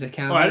 Right. He's a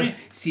cameo. Oh, are they?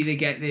 See, they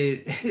get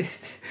the.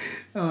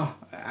 Oh,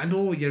 I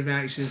know what your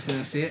reaction is when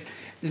I say it.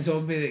 The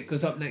zombie that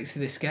goes up next to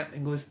the skip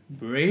and goes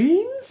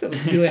brains. It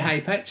was really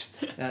high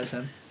pitched. That's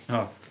him.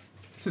 Oh.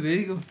 So there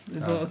you go.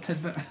 There's a little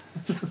tidbit.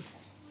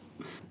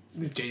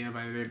 Jenny,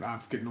 by the way, but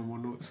I've got no more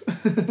notes.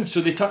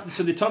 So they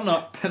turn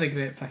up. Had a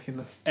great pick in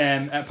this.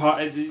 At part,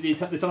 they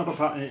turn up a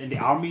part in the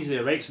armies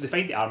there, right? So they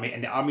find the army,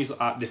 and the army's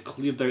like, they've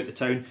cleared out the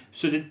town.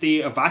 So did they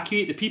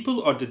evacuate the people,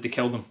 or did they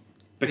kill them?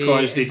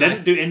 Because they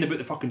didn't do anything about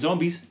the fucking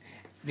zombies.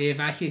 They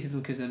evacuated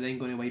them because they're then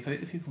going to wipe out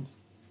the people.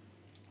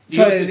 You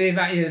Sorry, also- they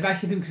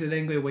evacuated them because they're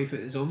then going to wipe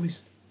out the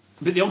zombies.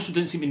 But they also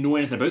didn't seem to know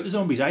anything about the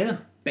zombies either.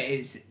 But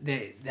it's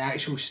the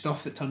actual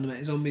stuff that turned them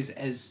into zombies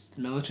is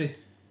the military.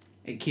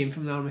 It came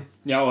from the army.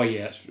 Yeah. Oh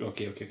yeah. That's,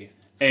 okay.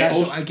 That's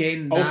also,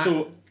 again.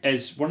 also,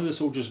 is one of the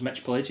soldiers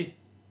Mitch Pileggi?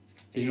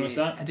 Did you notice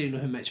that? I don't know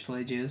who Mitch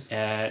Pileggi is.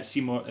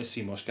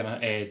 Seymour Skinner,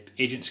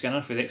 Agent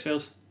Skinner for the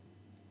X-Files,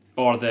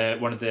 or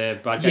one of the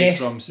bad guys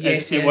from.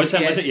 It was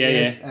him, was it? Yeah.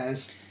 It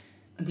is.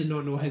 I did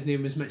not know his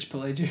name was Mitch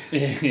Pileggi.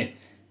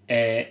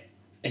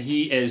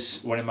 He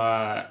is one of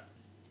my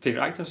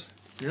favourite actors.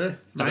 Really?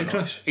 Man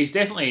crush. He's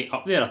definitely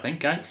up there, I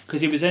think,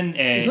 because he was in.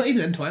 He's not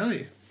even in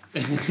Twilight.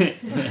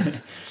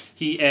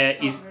 He's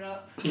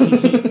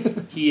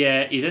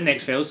in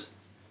X-Files.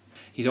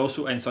 He's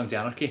also in Sons of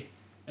Anarchy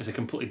as a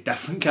completely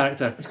different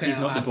character. He's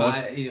not the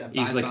boss.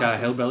 He's like a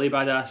hillbilly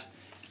badass.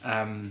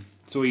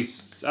 So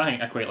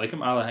I quite like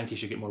him. I think he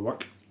should get more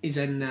work. He's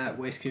in that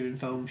Wes Craven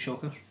film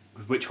Shocker.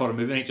 Which horror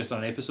movie night just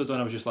done an episode on.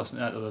 I was just listening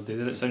to that the other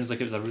day. It sounds like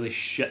it was a really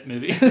shit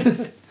movie.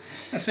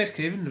 That's Wes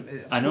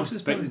Craven. I know,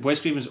 but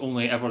Wes Craven's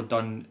only ever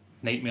done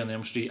Nightmare on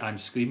Elm Street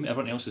and Scream.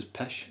 Everyone else is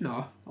pish.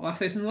 No, Last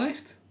Season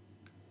Left.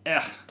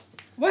 Yeah.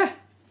 What?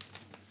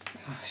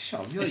 Oh, shut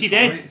up. Is he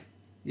dead?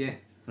 Yeah.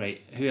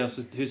 Right.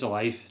 Who's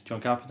alive?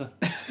 John Carpenter.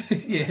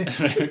 Yeah.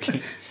 Right.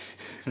 Okay.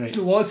 Right.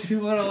 Lots of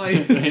people are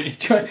alive. Right. In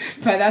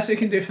fact, that's what we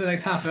can do for the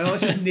next half hour.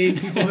 Let's just name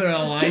people who are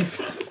alive.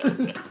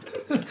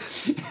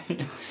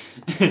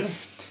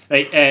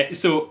 Right,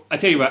 so I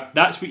tell you what,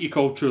 that's what you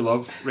call true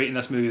love, right, in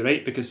this movie,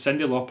 right? Because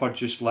Cyndi Lauper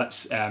just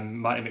lets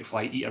Marty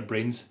McFly eat her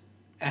brains.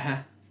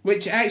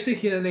 Which actually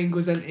kind of then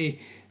goes into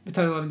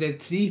Return of the Living Dead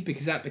 3,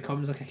 because that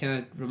becomes like a kind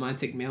of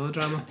romantic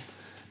melodrama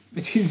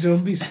between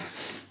zombies.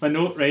 My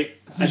note, right?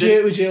 Would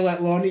you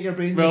let Lorne eat your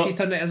brains if you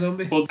turned into a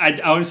zombie? Well, I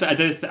honestly, I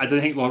didn't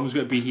think Lauren was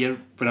going to be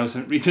here when I was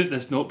reading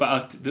this note,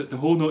 but the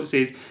whole note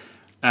says,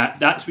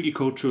 that's what you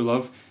call true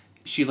love.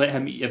 She let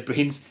him eat your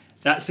brains.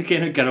 That's the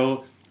kind of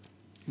girl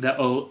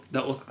that'll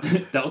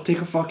take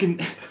a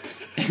fucking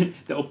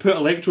that'll put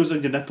electrodes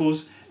on your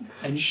nipples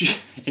and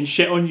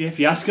shit on you if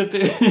you ask her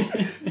to.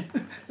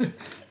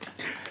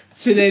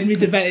 So then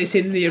read the bit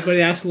saying that you're going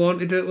to ask Lorne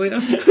to do it later.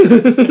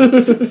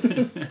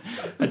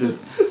 I did.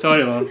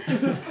 Sorry, Lauren.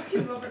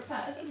 Robert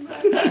Pattinson.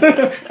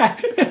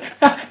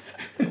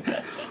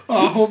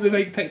 Oh, I hope they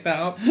might pick that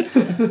up.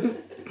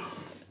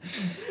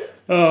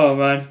 Oh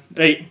man,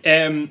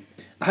 right.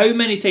 How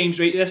many times?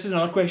 Right, this is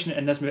another question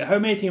in this movie. How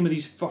many times are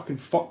these fucking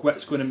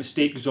fuckwits going to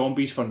mistake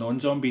zombies for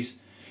non-zombies?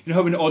 You know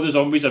how when all the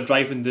zombies are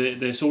driving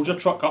the soldier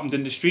truck up and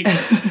down the street?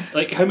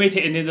 Like, how many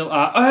times? And then they're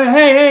like, oh,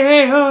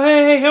 hey,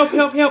 help,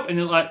 and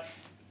they're like,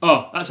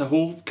 oh, that's a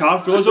whole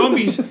car full of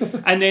zombies.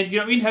 And then, you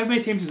know what I mean? How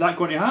many times is that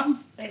going to happen?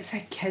 It's a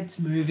kids'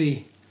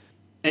 movie.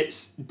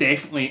 It's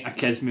definitely a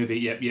kids' movie.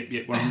 Yep,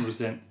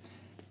 100%.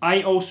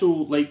 I also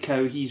like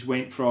how he's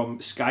went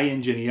from sky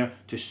engineer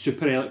to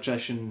super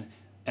electrician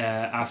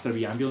after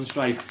the ambulance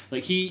drive.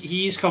 Like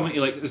he's coming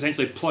to like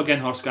essentially plug in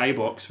her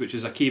skybox, which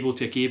is a cable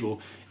to a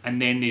cable,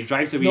 and then they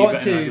drive the wee Not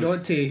bit. to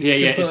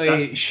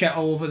completely shit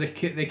all over the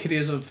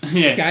careers of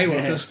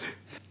skyworkers.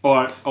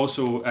 Or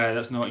also,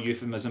 that's not a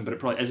euphemism, but it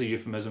probably is a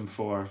euphemism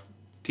for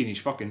teenage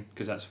fucking,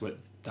 because that's what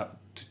that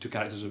two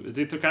characters are. Are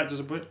they two characters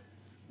about?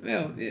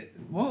 Well,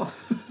 what?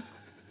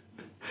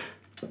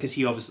 Because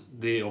they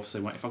obviously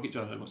want to fuck each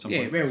other at some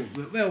point.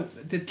 Well,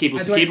 Cable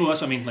to cable.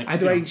 That's what I mean. Like, I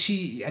don't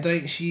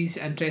think she's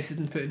interested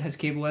in putting his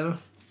cable in her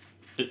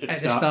at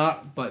the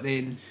start, but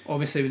then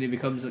obviously when he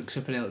becomes like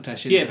super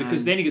electrician. Yeah,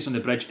 because then he gets on the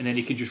bridge and then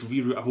he can just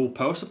reroute a whole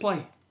power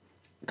supply.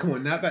 Come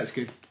on, that bit's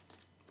good.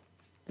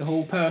 The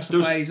whole power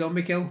supply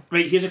zombie kill.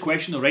 Right, here's a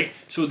question though, right?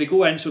 So they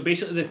go in, so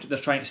basically they're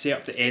trying to set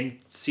up the end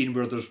scene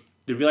where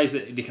they realise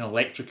that they can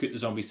electrocute the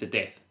zombies to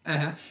death.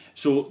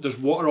 So there's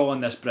water all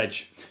on this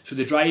bridge. So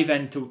they drive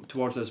in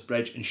towards this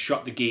bridge and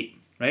shut the gate,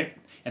 right?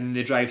 And then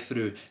they drive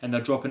through and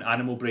they're dropping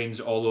animal brains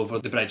all over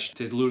the bridge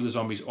to lure the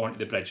zombies onto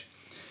the bridge.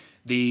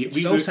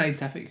 It's all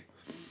scientific.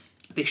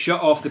 They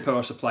shut off the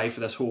power supply for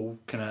this whole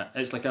kind of...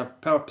 It's like a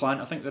power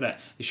plant, I think they're at.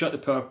 They shut the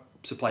power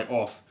supply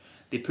off.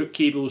 They put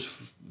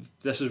cables.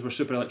 This is where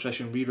Super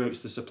Electrician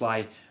reroutes the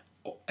supply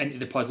into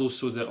the puddles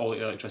so that all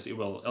the electricity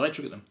will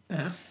electrocute them.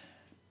 Uh-huh.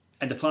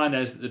 And the plan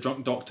is that the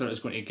drunk doctor is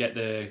going to get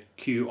the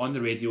Q on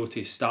the radio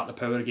to start the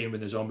power again when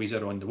the zombies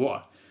are on the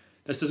water.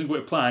 This doesn't go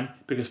to plan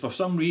because for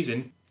some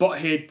reason,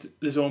 Butthead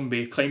the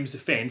zombie climbs the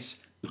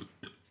fence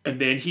and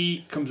then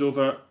he comes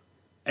over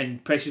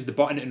and presses the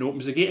button and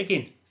opens the gate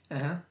again.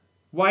 Uh-huh.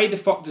 Why the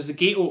fuck does the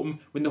gate open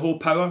when the whole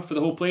power for the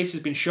whole place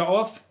has been shut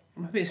off?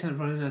 Maybe it's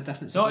running a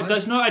different No, supply. it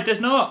does not. It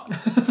does not.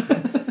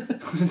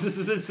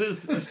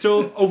 It's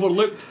still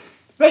overlooked.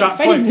 Right, crap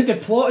fine. point. The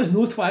plot is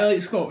no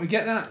Twilight, Scott. We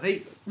get that,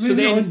 right? So Moving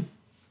then, on.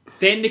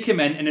 then they come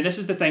in, and this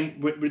is the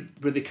thing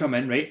where they come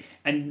in, right?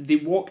 And they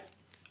walk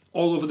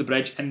all over the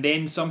bridge, and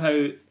then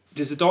somehow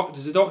does the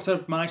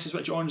doctor manage to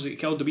switch it on? Does it get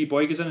killed? The wee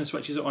boy goes in and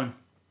switches it on.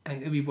 I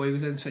think the wee boy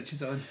goes in and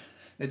switches it on.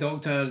 The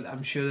doctor,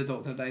 I'm sure the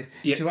doctor dies.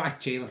 Yep. Do you know what?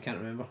 Jail, I can't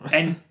remember.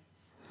 And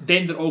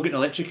then they're all getting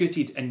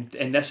electrocuted, and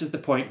this is the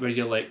point where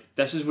you're like,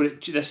 this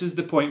is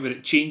the point where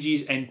it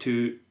changes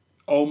into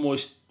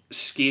almost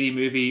scary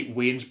movie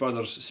Wayne's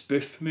Brothers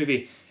spoof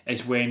movie.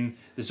 Is when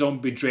the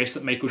zombie dressed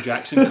like Michael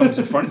Jackson comes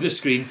in front of the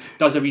screen,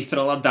 does a wee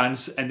Thriller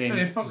dance, and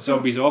then the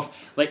zombie's off.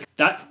 Like,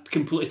 that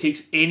completely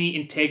takes any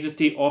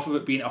integrity off of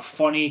it being a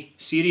funny,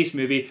 serious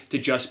movie to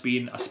just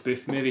being a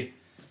spoof movie.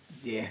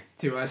 Yeah,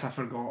 to be honest, I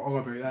forgot all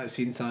about that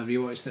scene until I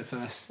rewatched it for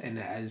this, and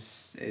it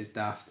is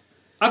daft.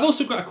 I've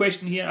also got a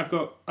question here.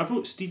 I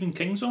wrote Stephen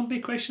King zombie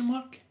question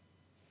mark.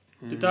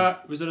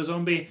 Was there a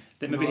zombie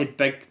that maybe No. had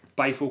big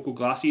bifocal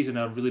glasses and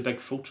a really big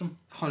fulcrum?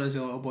 Hundreds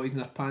of little boys in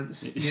their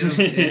pants. You know?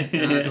 Yeah,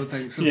 no, I don't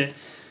think so.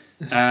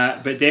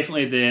 Yeah. But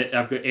definitely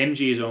I've got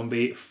MJ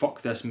zombie.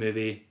 Fuck this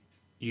movie.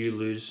 You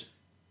lose.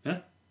 Yeah.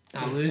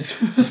 I lose.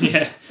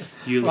 Yeah.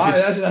 You lose. Wow,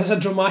 that's a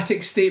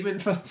dramatic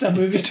statement for the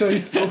movie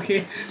choice.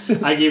 Okay.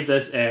 I gave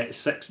this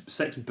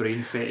six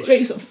brain fetish.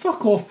 Right, so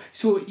fuck off.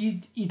 So you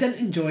didn't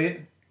enjoy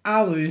it.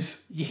 I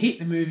lose. You hate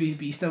the movie,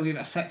 but you still gave it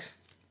a 6.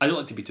 I don't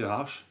like to be too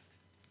harsh.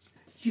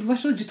 You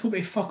literally just told me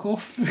to fuck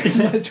off because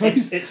of the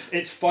choice.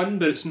 It's fun,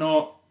 but it's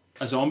not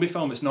a zombie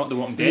film. It's not The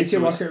Walking We need Dead. to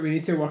So work it. We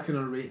need to work on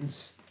our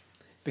ratings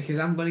because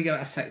I'm going to give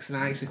it a 6, and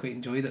I actually quite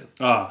enjoyed it.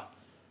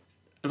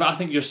 But I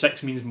think your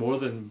 6 means more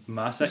than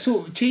my 6.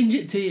 So change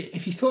it to,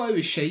 if you thought it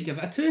was shite, give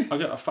it a 2. I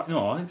get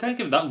no, I can't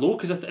give it that low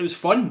because it was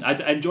fun. I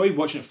enjoyed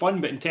watching it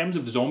fun, but in terms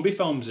of zombie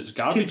films, it's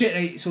garbage. Keep it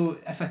right. So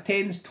if a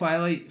 10's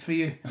Twilight for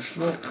you,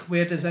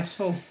 where does this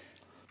fall?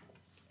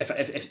 If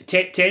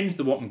 10's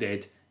The Walking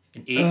Dead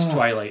and 8's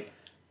Twilight,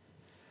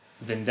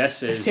 then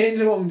this If is. 10's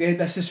The Walking Dead,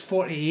 this is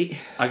 48.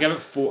 I give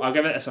it 4. I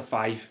give it as a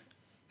 5,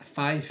 A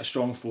 5. a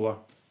strong 4.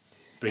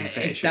 Brain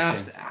fetish. It's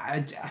daft. I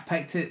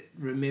picked it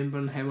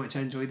remembering how much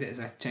I enjoyed it as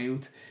a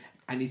child.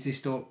 I need to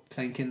stop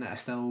thinking that I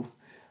still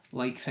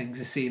like things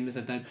the same as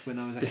I did when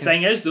I was a The kid.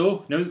 thing is,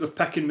 though, now that we're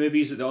picking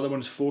movies that the other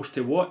one's forced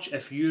to watch,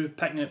 if you're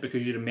picking it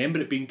because you remember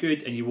it being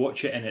good and you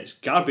watch it and it's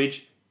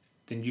garbage,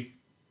 then you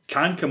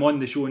can come on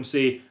the show and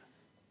say,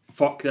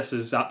 fuck, this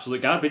is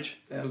absolute garbage.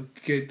 Oh,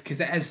 good, because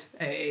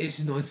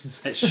it's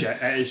nonsense. It's shit.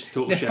 It is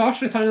total The shit.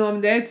 first Return of the Living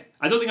Dead,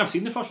 I don't think I've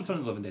seen the first Return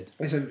of the Living Dead.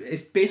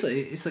 it's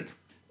basically, it's like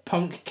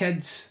punk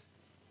kids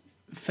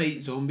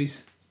fight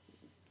zombies.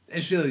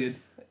 It's really good.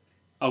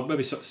 I'll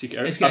maybe sort of seek it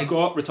out. It's got- I've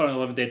got Return of the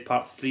Living Dead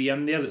Part 3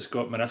 in there that's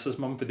got Marissa's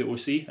mum for the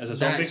OC as a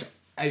zombie. That's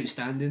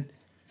outstanding.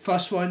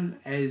 First one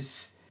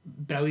is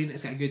brilliant.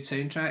 It's got a good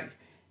soundtrack.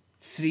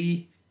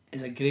 3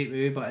 is a great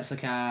movie, but it's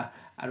like a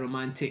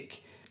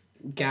romantic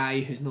guy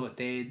who's not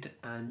dead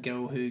and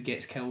girl who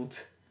gets killed,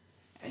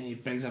 and he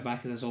brings her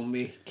back as a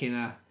zombie.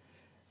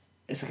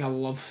 It's like a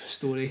love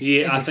story.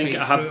 Yeah, as I they think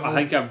fight through it all.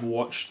 I've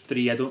watched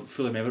 3. I don't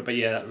fully remember, but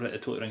yeah,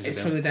 it totally rings It's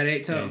a from bell. the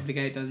director Yeah. of the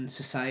guy who done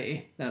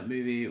Society. That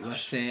movie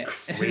was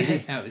crazy.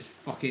 that was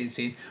fucking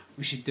insane.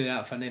 We should do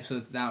that for an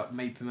episode. That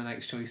might be my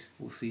next choice.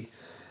 We'll see.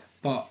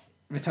 But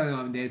Return of the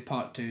Living Dead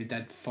Part 2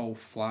 did fall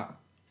flat.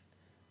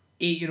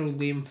 8-year-old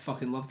Liam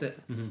fucking loved it.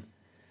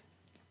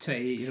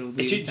 28-year-old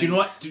It's Liam. ju- do you know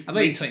what? thinks- I'm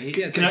like 28.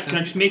 yeah, Can I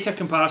 27. just make a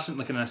comparison,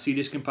 like in a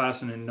serious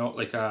comparison, and not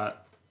like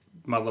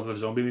my love of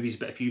zombie movies?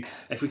 But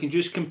if we can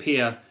just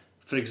compare,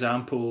 for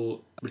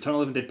example, Return of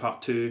the Living Dead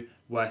Part 2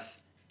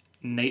 with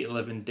Night of the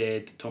Living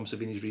Dead, Tom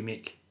Savini's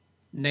remake.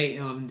 Night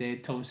of the Living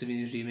Dead, Tom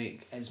Savini's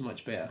remake is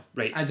much better.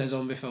 Right. As a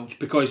zombie film.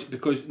 Because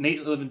Night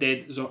of the Living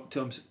Dead,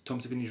 Tom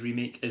Savini's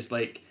remake is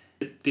like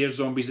their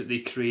zombies that they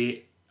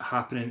create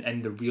happening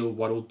in the real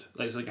world.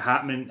 Like it's like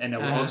happening in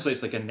obviously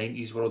it's like a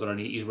 90s world or an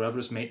 80s, wherever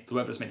it's meant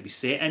to be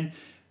set in.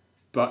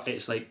 But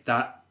it's like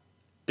that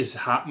is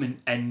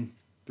happening in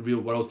the real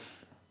world.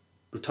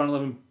 Return of the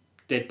Living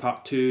Dead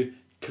Part 2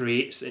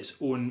 creates its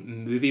own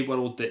movie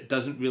world that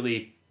doesn't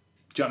really.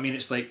 Do you know what I mean?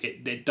 It's like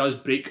it does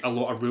break a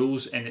lot of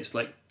rules, and it's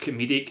like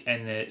comedic,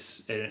 and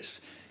it's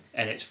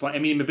fun. I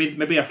mean,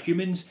 maybe our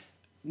humans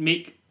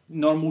make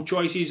normal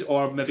choices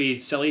or maybe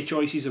silly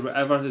choices or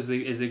whatever as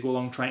they go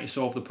along trying to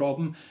solve the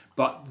problem.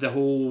 But the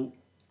whole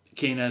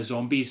kind of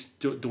zombies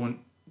don't.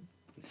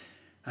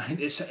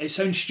 It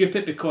sounds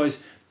stupid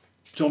because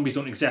zombies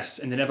don't exist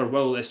and they never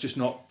will. It's just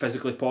not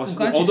physically possible.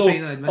 glad you finally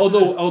admitted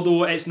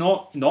Although it's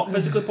not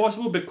physically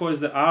possible, because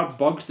there are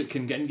bugs that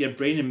can get into your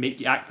brain and make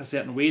you act a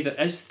certain way. There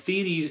is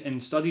theories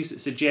and studies that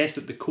suggest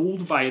that the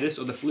cold virus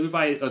or the flu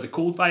virus or the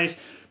cold virus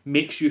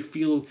makes you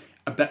feel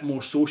a bit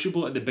more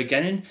sociable at the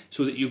beginning,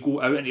 so that you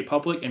go out into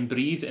public and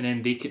breathe, and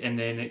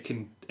then it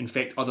can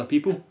infect other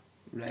people.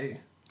 Right.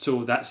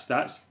 So that's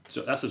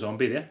a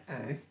zombie there.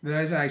 Aye.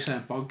 There is actually a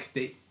bug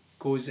that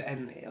goes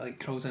in, like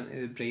crawls into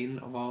the brain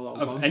of all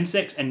little Of bugs.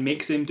 insects and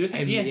makes them do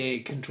things. And Yeah.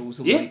 it controls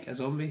them Yeah. like a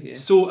zombie. Yeah.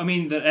 So I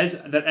mean, there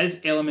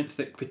is elements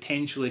that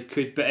potentially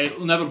could, but it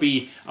will never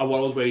be a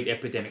worldwide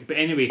epidemic. But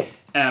anyway,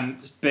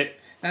 but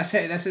That's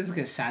it. That sounds like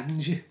it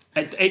saddens you.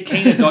 it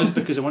kind of does,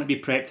 because I want to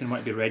be prepped and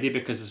want to be ready,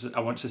 because I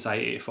want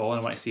society to fall and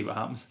I want to see what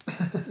happens.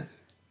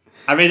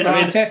 I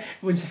read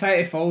When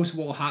society falls,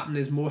 what will happen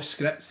is more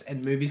scripts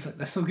and movies like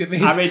this will get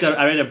made. I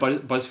read a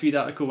BuzzFeed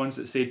article once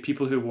that said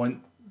people who want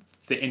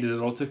the end of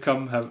the world to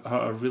come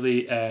are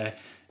really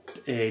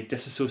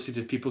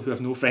disassociated people who have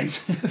no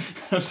friends.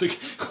 I was like,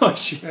 oh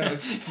shit.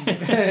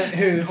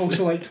 Who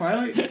also like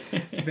Twilight.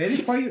 Very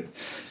quiet.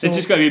 So, It's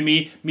just got to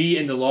be me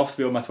in the loft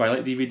with all my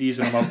Twilight DVDs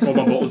and all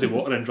my bottles of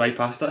water and dry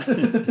pasta.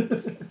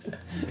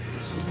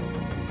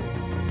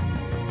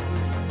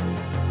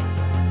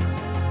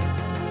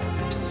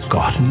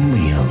 Scott and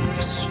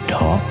Liam's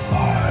Top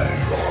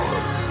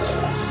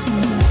 5.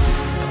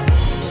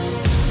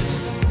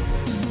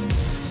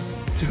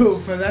 so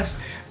for this,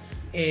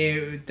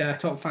 the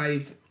top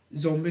 5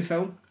 zombie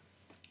film,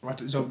 or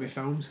zombie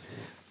films,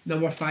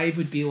 number 5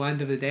 would be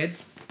Land of the Dead.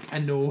 I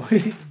know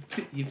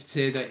you've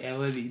said that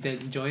earlier that you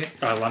didn't enjoy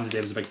it. Land of the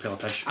Dead was a big pile of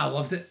pish. I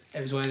loved it.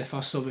 It was one of the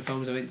first zombie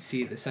films I went to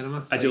see at the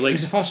cinema. I do like- It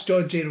was the first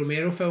George J.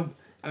 Romero film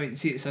I went to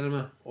see at the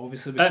cinema,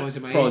 obviously because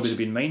of my probably age. would have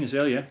been mine as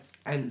well, yeah.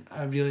 And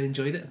I really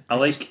enjoyed it. I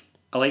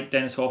liked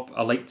Dennis Hopper.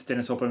 I liked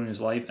Dennis Hopper when he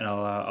was live, and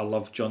I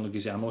love John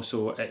Leguizamo.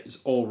 So it's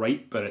all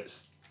right, but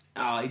it's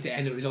And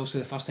it was also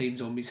the first time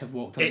zombies have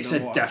walked on it's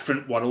the a water.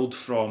 different world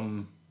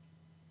from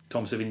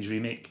Tom Savini's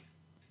remake.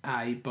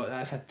 Aye, but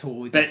that's a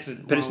totally But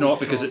different but it's world not,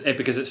 because from-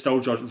 because it's still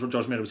George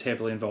Romero was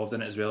heavily involved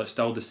in it as well. It's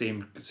still the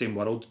same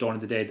world. Dawn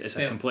of the Dead. It's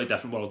a Yeah. completely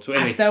different world. So I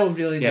anyway, still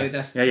really enjoyed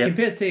yeah, this. yeah.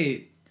 Compared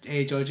to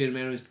George A.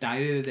 Romero's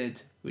Diary of the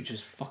Dead, which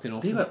was fucking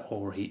awful. they were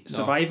alright.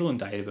 Survival and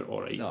Diary were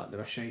alright. No, they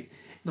were shite.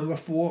 Number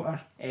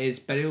 4 is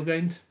Burial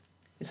Ground.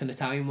 It's an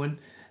Italian one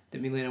that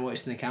me and Lena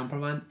watched in the camper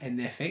van, and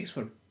the effects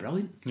were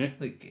brilliant. Yeah.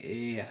 Like,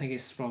 I think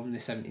it's from the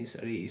 70s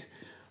or 80s,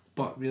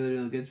 but really,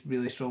 really good,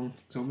 really strong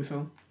zombie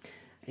film.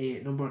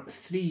 Number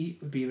 3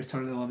 would be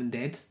Return of the Living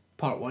Dead,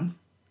 Part 1.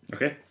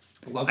 Okay.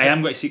 Loved I it.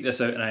 am going to seek this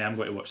out, and I am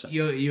going to watch it.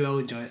 You will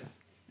enjoy it.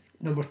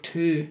 Number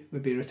 2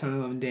 would be Return of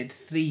the Living Dead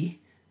 3,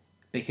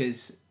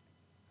 because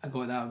I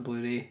got that on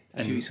Blu-ray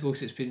a few weeks ago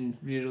because it's been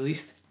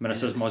re-released.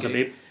 Marissa's And Ma's a it's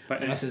great. babe.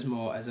 But, Mrs.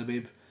 Ma is a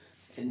babe.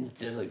 And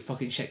there's like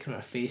fucking shit coming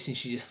out of her face, and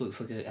she just looks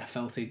like a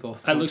filthy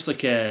goth it bird. looks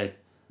like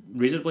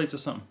razor blades or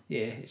something. Yeah,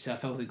 it's a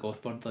filthy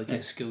goth bird. Like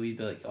at school you'd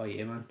be like, oh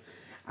yeah man.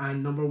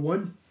 And number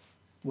 1,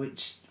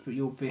 which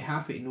you'll be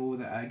happy to know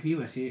that I agree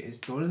with you, is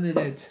Dawn of the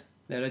Dead,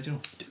 the original.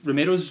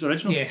 Romero's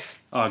original? Yes.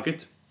 Oh,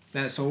 good.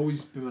 That's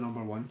always been my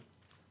number 1.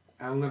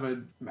 I'll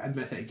never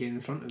admit it again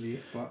in front of you,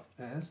 but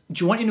it is.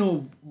 Do you want to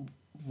know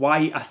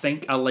why I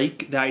think I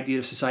like the idea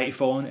of society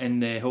falling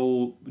and the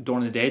whole Dawn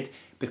of the Dead?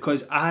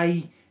 Because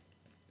I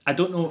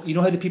don't know, you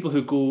know how the people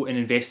who go and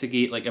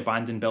investigate like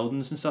abandoned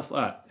buildings and stuff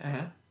like that,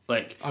 Uh-huh.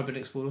 like Urban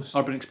Explorers.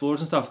 urban explorers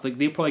and stuff, like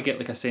they probably get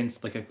like a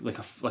sense, like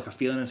a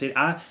feeling inside.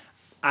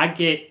 I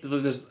get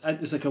there's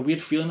like a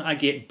weird feeling I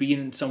get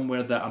being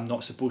somewhere that I'm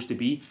not supposed to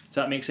be. Does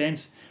that make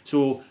sense?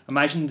 So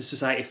imagine the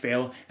society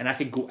fell and I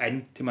could go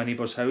into my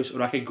neighbour's house,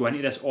 or I could go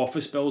into this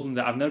office building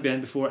that I've never been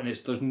in before, and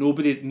there's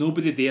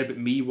nobody there but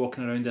me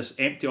walking around this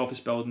empty office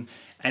building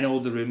in all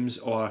the rooms,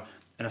 or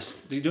in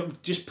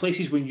just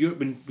places when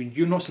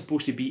you're not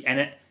supposed to be in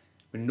it,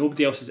 when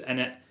nobody else is in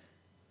it,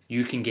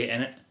 you can get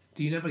in it.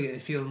 Do you never get the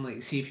feeling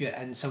like, see if you're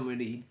in somewhere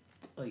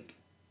that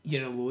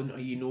you're alone, or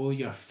you know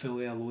you're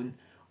fully alone,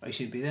 or you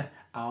should be there?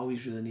 I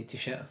always really need to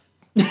shit.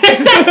 Exactly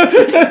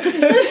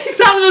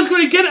what I was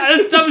going to get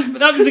at.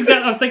 That was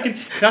exactly. I was thinking,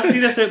 can I say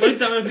this out loud? Is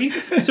that what I mean?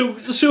 So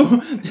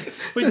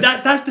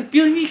that's the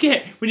feeling you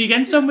get when you get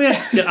in somewhere.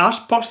 Your arse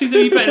purses a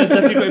wee bit, and as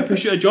if you're going to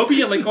push out a job, and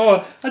you're like,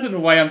 oh, I don't know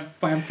why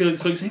I'm feeling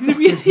so excited to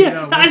be here.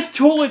 That is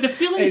totally the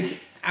feeling. It's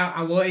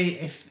a lot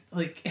of,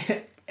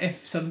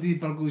 if somebody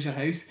burgles your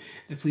house,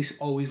 the police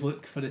always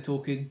look for the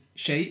token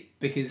shite,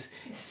 because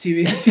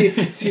seeing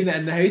it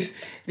in the house,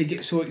 they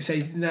get so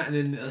excited in that, and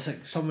then it's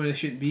like somewhere they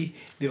shouldn't be.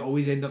 They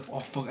always end up, oh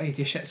fuck, I need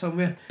to shit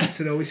somewhere.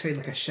 So they always find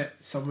like a shit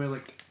somewhere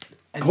like.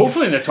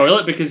 Hopefully in the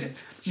toilet,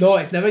 because No,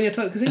 it's never in your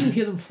toilet, because then you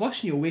hear them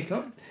flush and you'll wake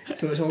up.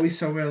 So it's always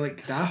somewhere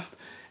like daft.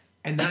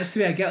 And that's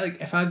the way I get, like,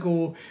 if I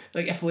go,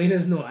 like, if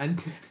Lena's not in,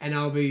 and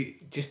I'll be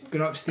just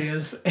going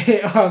upstairs,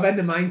 or I'm in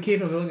the man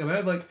cave, and I'm looking about,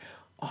 I'm like,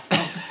 oh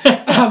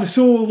fuck, I'm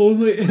so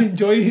lonely and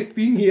enjoy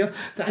being here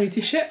that I need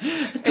to shit.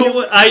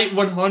 Totally, I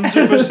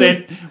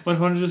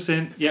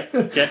 100%. Yep,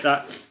 get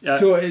that. Yeah.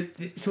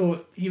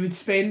 So you would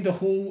spend the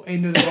whole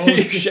end of the world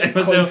just Shitting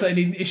myself. constantly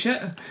needing to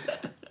shit.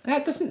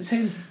 That doesn't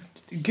sound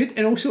good.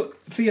 And also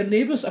for your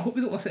neighbours, I hope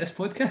they don't listen to this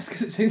podcast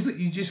because it sounds like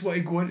you just want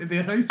to go into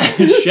their house.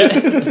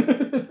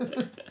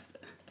 Shit.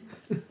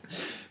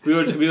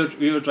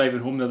 we were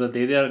driving home the other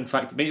day there. In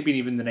fact, it might have been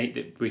even the night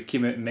that we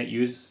came out and met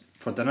you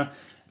for dinner.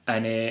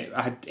 And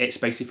I had ate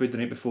spicy food the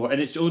night before, and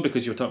it's only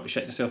because you were talking about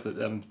shitting yourself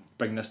that I'm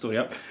bringing this story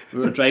up. We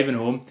were driving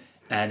home,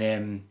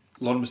 and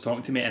Lauren was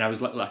talking to me, and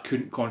I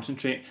couldn't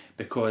concentrate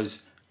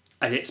because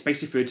I ate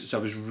spicy food, so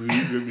it was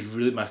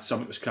really my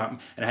stomach was cramping,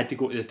 and I had to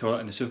go to the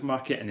toilet in the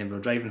supermarket, and then we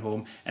were driving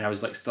home, and I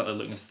was like started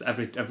looking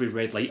at every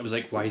red light. I was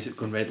like, why is it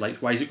going red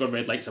lights? Why is it going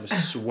red lights? I was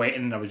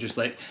sweating, and I was just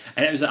like,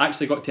 and it was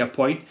actually got to a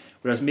point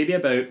where I was maybe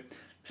about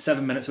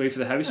 7 minutes away from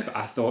the house, but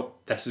I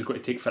thought this is going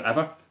to take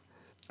forever.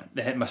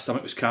 My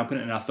stomach was cramping,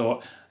 and I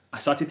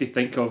started to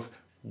think of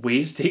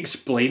ways to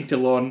explain to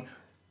Lauren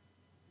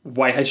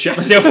why I had shit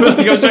myself.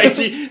 I was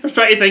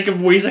trying to think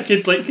of ways I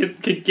could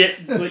get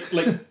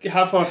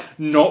have her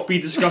not be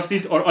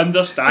disgusted or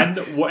understand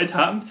what had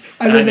happened.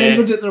 I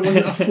remembered that there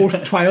wasn't a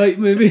fourth Twilight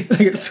movie.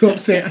 I got so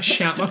upset I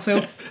shat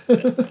myself.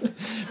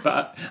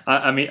 But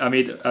I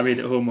made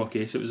it home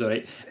okay, so it was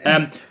alright.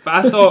 But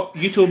I thought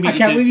you told me I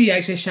can't believe you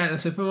actually shat in a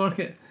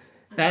supermarket.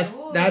 That's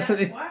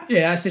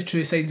the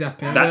true signs of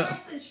pervert.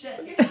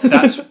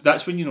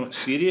 That's when you know it's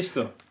serious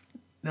though.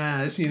 Nah,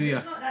 that's really a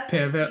That's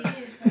pervert. not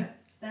serious,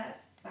 that's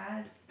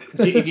bad.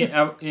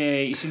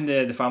 You seen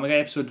the Family Guy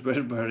episode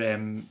where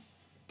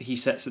he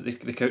sits at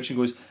the couch and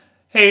goes,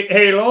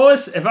 Hey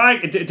Lois, do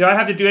I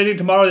have to do anything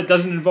tomorrow that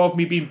doesn't involve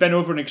me being bent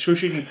over in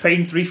excruciating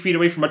pain 3 feet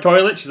away from a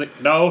toilet? She's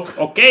like, no,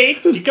 okay,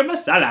 tikka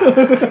masala.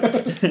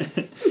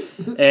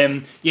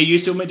 You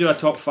told me to do a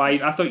top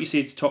 5. I thought you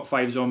said top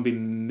 5 zombie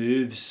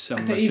moves.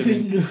 I'm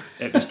assuming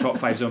it was top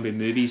 5 zombie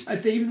movies. I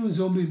didn't even know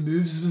zombie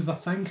moves was the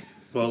thing.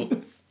 Well,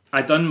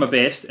 I done my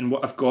best, and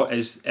what I've got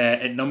is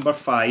at number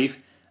 5,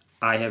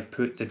 I have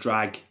put the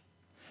drag.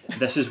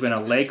 This is when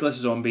a legless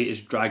zombie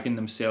is dragging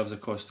themselves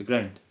across the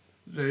ground.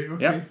 Right,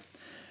 okay. Yep.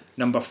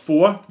 Number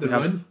 4, we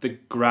run. have the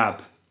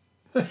grab.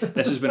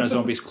 This is when a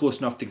zombie is close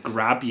enough to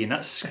grab you, and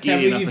that's I can't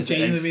scary enough believe as you've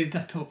it genuinely is. made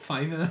the top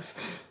 5 of this.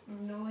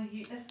 No,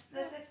 this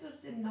episode's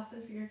doing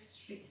nothing for your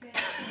street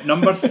cred.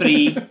 Number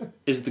 3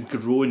 is the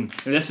groan.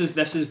 Now this is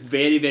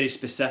very, very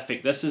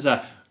specific. This is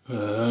a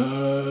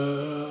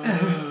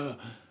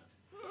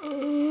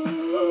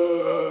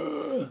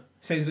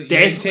Sounds like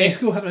Definitely. you're in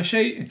Tesco having a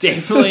shite.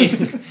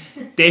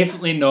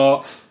 definitely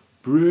not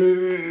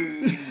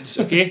brains.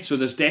 Okay, so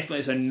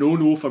it's a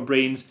no for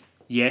brains,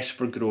 yes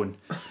for groan.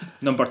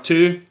 Number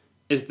 2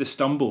 is the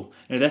stumble.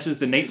 Now this is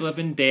the Night of the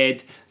Living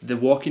Dead, the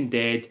Walking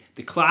Dead,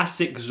 the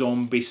classic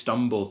zombie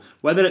stumble.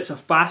 Whether it's a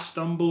fast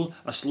stumble,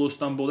 a slow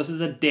stumble, this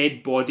is a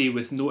dead body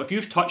with no... If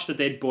you've touched a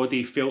dead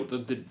body, felt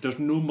that there's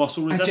no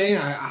muscle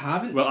resistance. I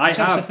haven't. Well, I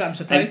have. I'm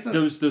surprised and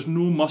there's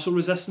no muscle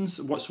resistance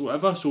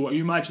whatsoever. So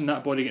you imagine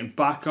that body getting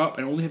back up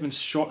and only having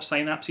short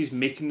synapses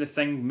making the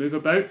thing move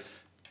about.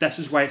 This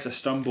is why it's a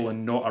stumble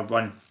and not a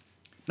run.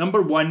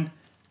 Number 1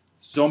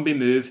 zombie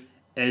move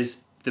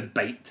is the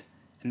bite.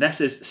 And this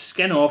is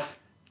skin off,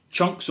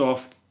 chunks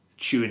off,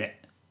 chewing it.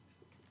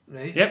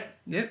 Right.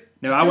 Yep.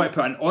 Now I want to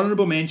put an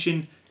honourable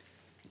mention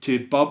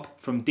to Bub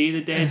from Day of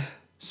the Dead.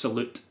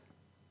 Salute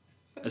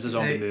as a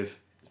zombie move.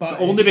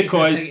 But only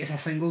because it's a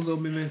single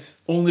zombie move.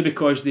 Only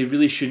because they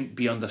really shouldn't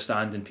be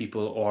understanding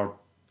people or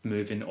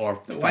moving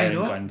or firing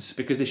not? guns,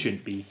 because they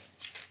shouldn't be.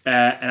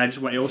 And I just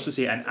want to also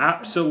say an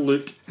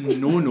absolute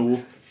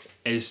no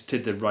is to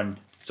the run.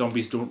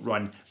 Zombies don't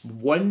run.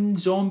 One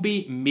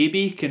zombie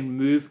maybe can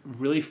move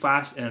really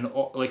fast in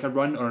like a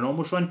run or an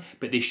almost run,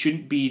 but they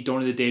shouldn't be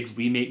Dawn of the Dead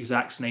remake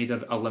Zack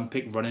Snyder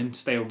Olympic running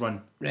style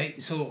run.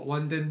 Right, so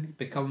London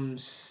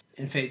becomes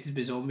infected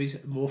by zombies.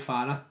 Mo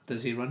Farah,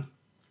 does he run?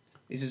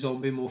 Is a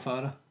zombie Mo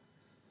Farah?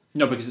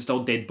 No, because it's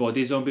still dead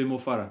body zombie Mo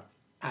Farah.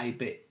 Aye,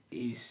 but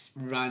he's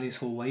ran his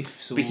whole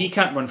life. So But he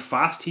can't run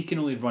fast. He can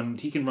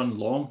run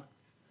long.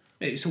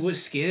 Right, so what's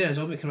scary? A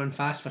zombie can run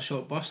fast for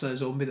short bursts, or a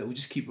zombie that will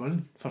just keep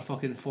running for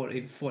fucking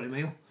 40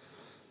 mile.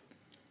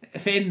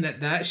 If anything,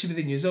 that should be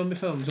the new zombie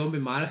film, Zombie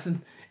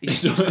Marathon. He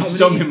just keeps coming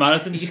Zombie at you.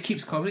 marathons. He just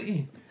keeps coming at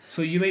you.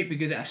 So you might be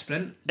good at a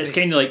sprint. It's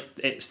kind of like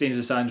It Stains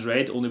the Sands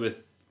Red, only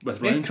with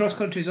running. cross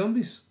country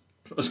zombies.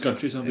 Cross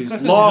country zombies.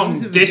 Cross-country Long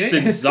zombies would be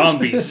distance great.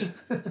 zombies.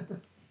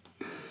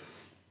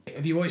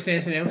 Have you watched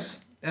anything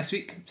else this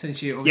week?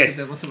 Since you obviously Yes.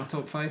 didn't listen to my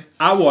top 5.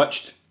 I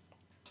watched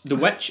The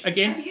Witch Are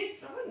again. you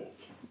drunk?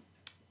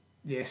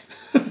 Yes.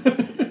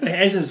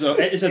 It is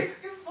a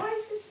Your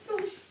voice is so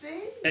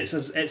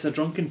strange. it's a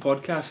drunken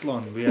podcast,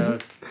 Lon. We are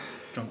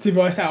drunk. To be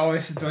honest, I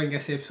honestly don't think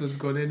this episode's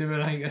gone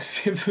anywhere. I think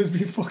this episode's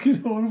been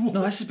fucking horrible.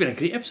 No, this has been a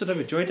great episode. I've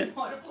enjoyed it.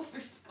 Horrible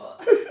for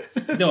Scott.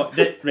 No,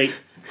 right.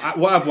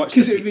 What I've watched.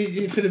 Because this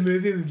week- for the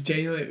movie, we've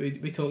genuinely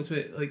we talked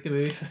about like the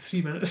movie for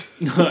 3 minutes.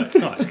 No,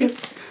 it's good.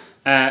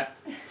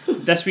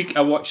 This week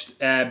I watched,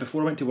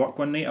 before I went to work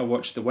one night, I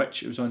watched The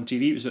Witch. It was on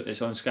TV,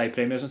 it's on Sky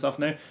Premiers and stuff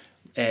now.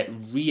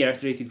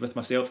 Reiterated with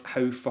myself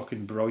how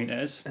fucking brilliant it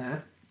is.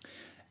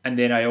 And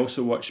then I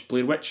also watched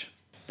Blair Witch,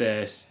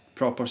 the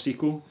proper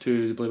sequel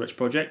to the Blair Witch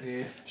Project.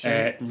 Yeah,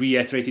 sure.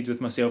 Reiterated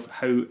with myself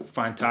how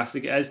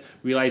fantastic it is.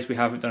 Realised we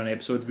haven't done an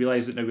episode.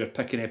 Realised that now we're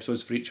picking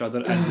episodes for each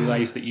other. And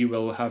realised that you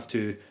will have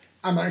to...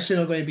 I'm actually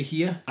not going to be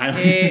here. For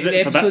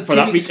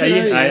that week, are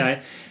you?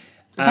 Aye.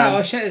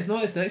 Oh shit, it's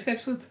not. It's the next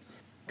episode.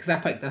 Because I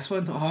picked this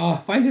one.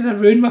 Oh, why did I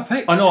ruin my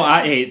pick? Oh no,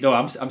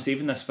 I'm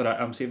saving this for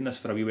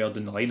a wee while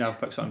down the line. I'll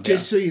pick something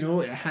Just so you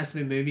know, it has to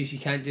be movies. You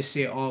can't just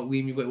say, "Oh,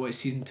 Liam, you've got to watch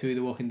season 2 of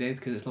The Walking Dead,"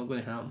 because it's not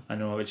going to happen. I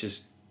know, which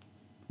is...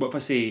 What if I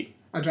say...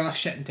 I'd rather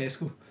shit in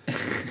Tesco.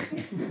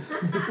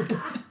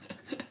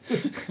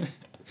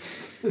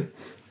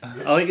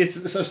 I like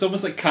it's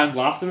almost like canned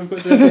laughter we've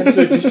got to this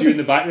episode, just you in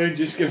the background,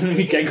 just giving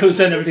me giggles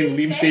and everything.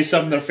 Liam says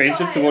something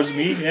offensive towards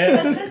me.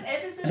 Yeah. What's this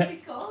episode be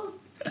called?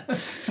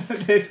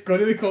 It's got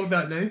to be called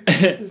that now.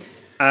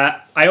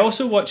 I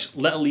also watched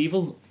Little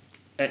Evil.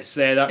 It's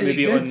that Is it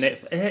movie good? on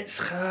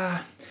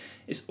Netflix.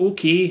 It's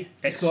okay.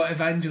 It's got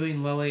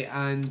Evangeline Lilly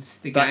and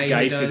the guy that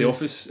guy who for The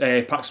does,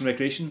 Office, Parks and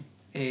Recreation.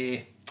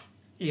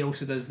 He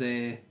also does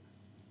the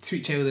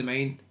Sweet Child of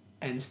Mine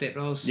and Step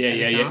Brothers.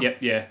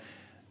 Yeah.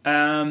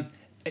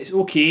 It's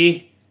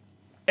okay.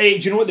 Hey,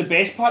 do you know what the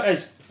best part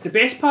is? The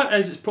best part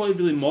is it's probably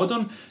really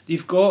modern.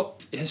 You've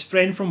got his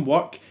friend from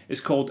work is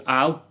called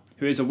Al,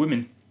 who is a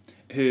woman,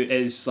 who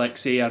is like,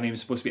 say her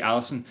name's supposed to be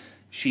Alison.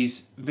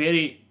 She's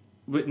very...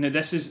 Now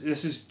this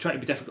is trying to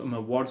be difficult with my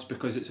words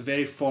because it's a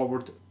very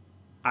forward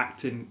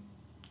acting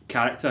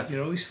character.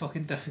 You're always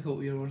fucking difficult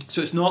with your words.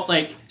 So it's not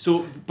like...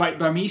 So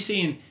by me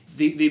saying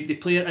they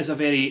play her as a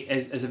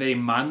very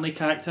manly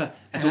character,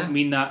 I don't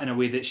mean that in a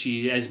way that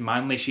she is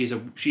manly. She is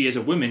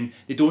a woman.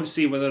 They don't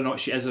say whether or not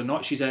she is or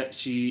not. She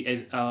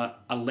is a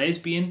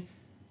lesbian,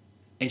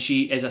 and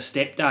she is a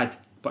stepdad,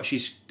 but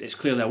it's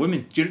clearly a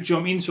woman. Do you know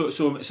what I mean? So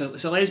it's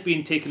a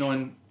lesbian taking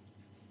on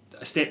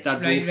a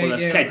stepdad role for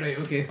this kid. Right,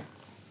 okay.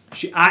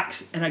 She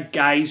acts in a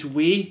guy's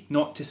way,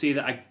 not to say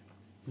that a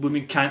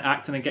woman can't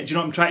act in a guy. Do you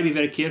know what I'm trying to be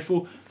very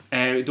careful?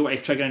 Don't want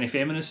to trigger any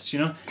feminists, you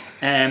know.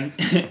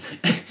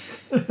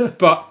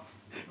 But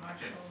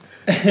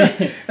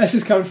this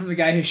is coming from the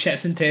guy who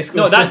shits in Tesco.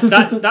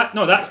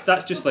 no,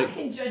 that's just like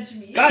Fucking judge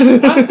me.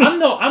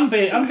 I'm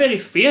very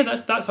fair.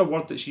 That's a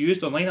word that's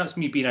used online. That's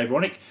me being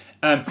ironic.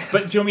 But do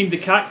you know what I mean? The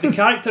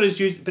character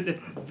is used, but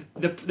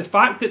the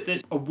fact that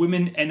there's a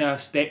woman in a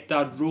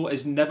stepdad role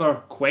is never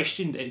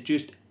questioned. It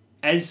just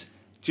is.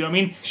 Do you know what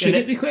I mean? Should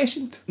it be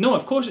questioned? No,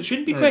 of course it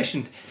shouldn't be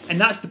questioned, and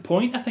that's the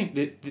point I think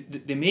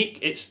that they make.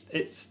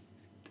 It's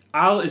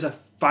Al is a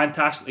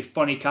fantastically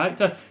funny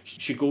character.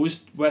 She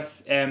goes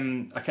with I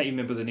can't even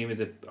remember the name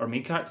of our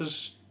main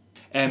characters.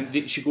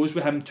 She goes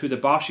with him to the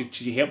bar.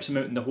 She helps him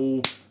out in the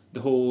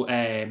whole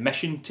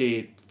mission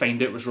to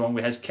find out what's wrong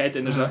with his kid.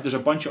 And there's a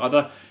bunch of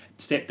other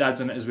stepdads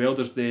in it as well.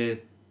 There's the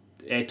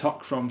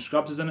Tuck from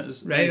Scrubs is in it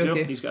as well.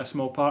 Okay. He's got a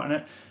small part in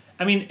it.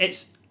 I mean,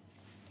 it's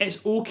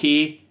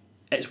okay.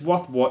 It's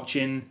worth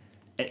watching.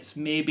 It's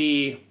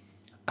maybe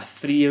a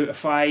 3 out of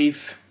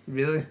 5.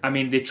 Really? I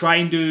mean, they try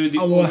and do the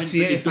Although a Omen,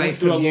 3 out but of they 5 don't do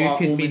a from you lot of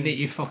could Omen. mean that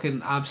you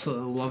fucking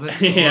absolutely love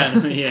it.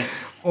 yeah.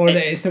 Or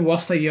that it's the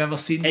worst thing you've ever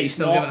seen, but you It's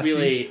still give it not a 3.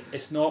 really.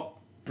 It's not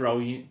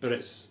brilliant, but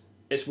it's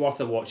worth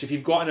a watch. If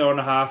you've got an hour and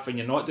a half and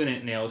you're not doing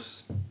anything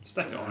else,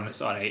 stick it on.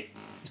 It's all right.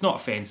 It's not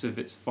offensive.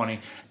 It's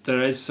funny.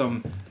 There is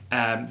some.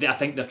 I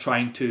think they're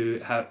trying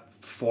to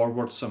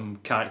forward some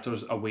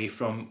characters away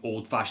from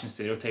old-fashioned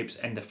stereotypes,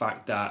 and the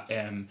fact that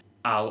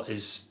Al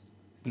is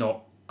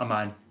not a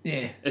man.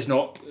 Yeah. It's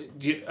not.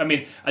 I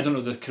mean, I don't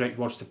know the correct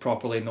words to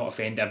properly not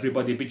offend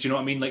everybody, but do you know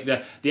what I mean? Like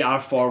they are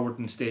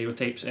forwarding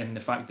stereotypes, and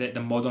the fact that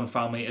the modern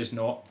family is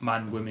not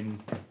man,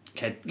 woman,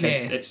 kid.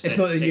 Yeah, It's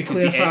not the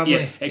nuclear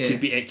family.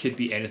 It could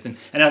be anything,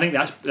 and I think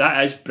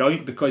that is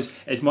brilliant because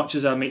as much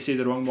as I might say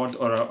the wrong word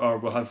or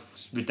will have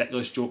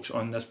ridiculous jokes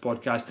on this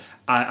podcast,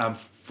 I am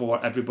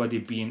for everybody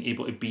being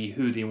able to be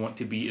who they want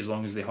to be as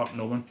long as they hurt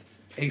no one.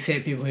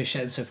 Except people who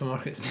shit in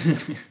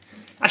supermarkets.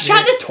 I shat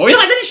in the toilet.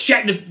 I didn't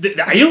shit in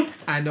the aisle.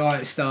 I know,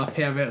 it's still a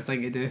pervert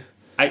thing to do.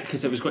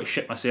 Because I was going to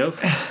shit myself.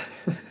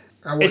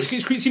 I It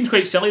seems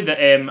quite silly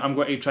that I'm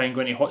going to try and go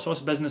into hot sauce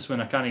business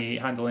when I can't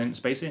handle anything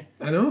spicy.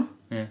 know.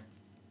 Yeah.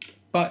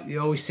 But you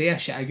always say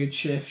a good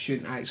chef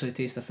shouldn't actually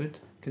taste the food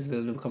because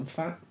they'll become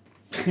fat.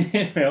 Well,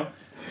 there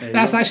you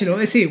That's go. actually not what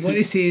they say. What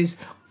they say is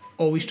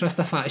always trust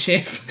a fat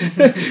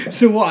chef.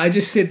 So what I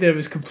just said there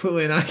was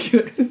completely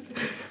inaccurate.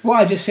 What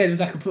I just said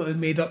was a completely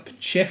made up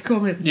chef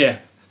comment. Yeah,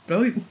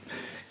 Brilliant.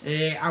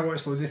 I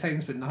watched loads of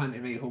things but nothing to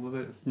write home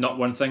about. not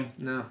one thing.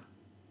 No.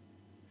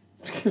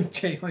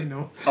 Genuinely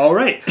no. All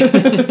right.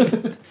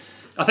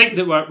 I think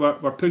that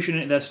we're pushing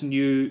into this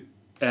new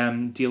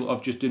deal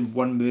of just doing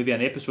one movie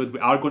an episode. We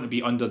are going to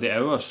be under the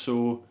hour,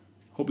 so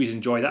hope you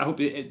enjoy that. I hope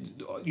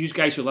you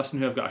guys who listen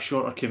who have got a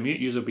shorter commute,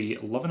 you will be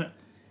loving it.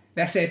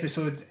 This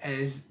episode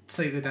is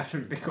slightly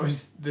different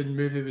because the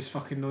movie was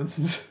fucking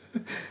nonsense.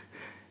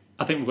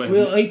 I think we're going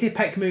We to... like to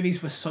pick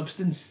movies with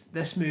substance.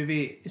 This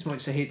movie, as much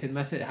as I hate to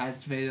admit it, had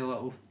very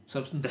little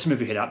substance. This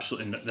movie had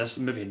absolutely... This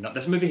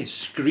movie had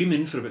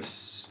screaming for about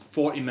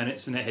 40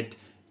 minutes, and it had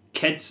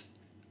kids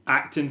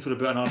acting for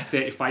about another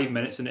 35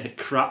 minutes, and it had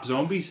crap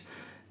zombies.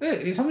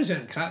 It's almost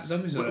like crap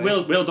zombies.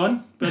 Well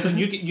done.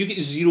 You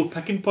get 0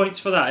 picking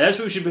points for that. That's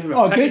what we should be.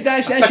 Oh, good.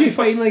 That's you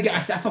finally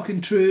get a fucking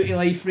true to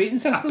life rating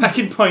system. A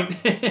picking point.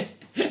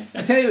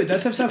 I tell you what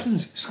does have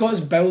substance.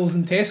 Scott's Bills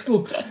and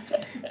Tesco.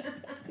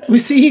 We'll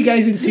see you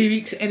guys in 2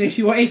 weeks, and if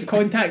you want to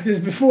contact us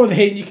before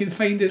then, you can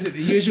find us at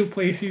the usual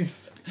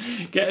places.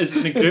 Get us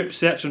in the group.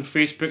 Search on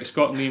Facebook,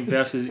 Scott and Liam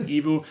versus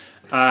Evil.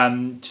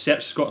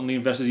 Search Scott and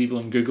Liam versus Evil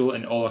in Google,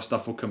 and all our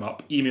stuff will come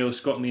up. Email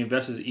Scott and Liam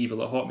versus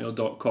Evil at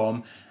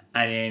hotmail.com.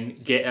 And then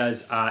get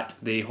us at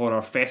the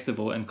Horror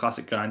Festival in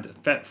Classic Grand,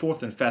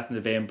 4th and 5th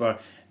November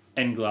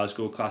in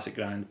Glasgow, Classic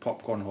Grand,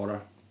 Popcorn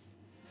Horror.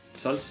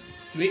 Sus.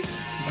 Sweet.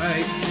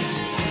 Bye.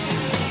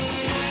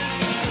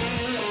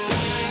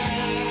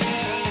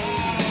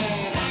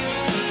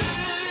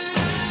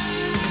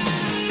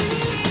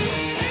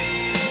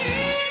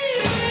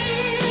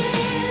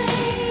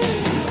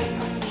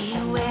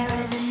 Beware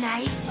of the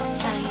night,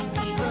 telling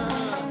people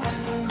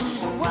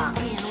who's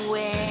walking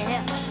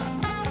where.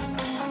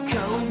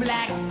 Cold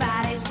black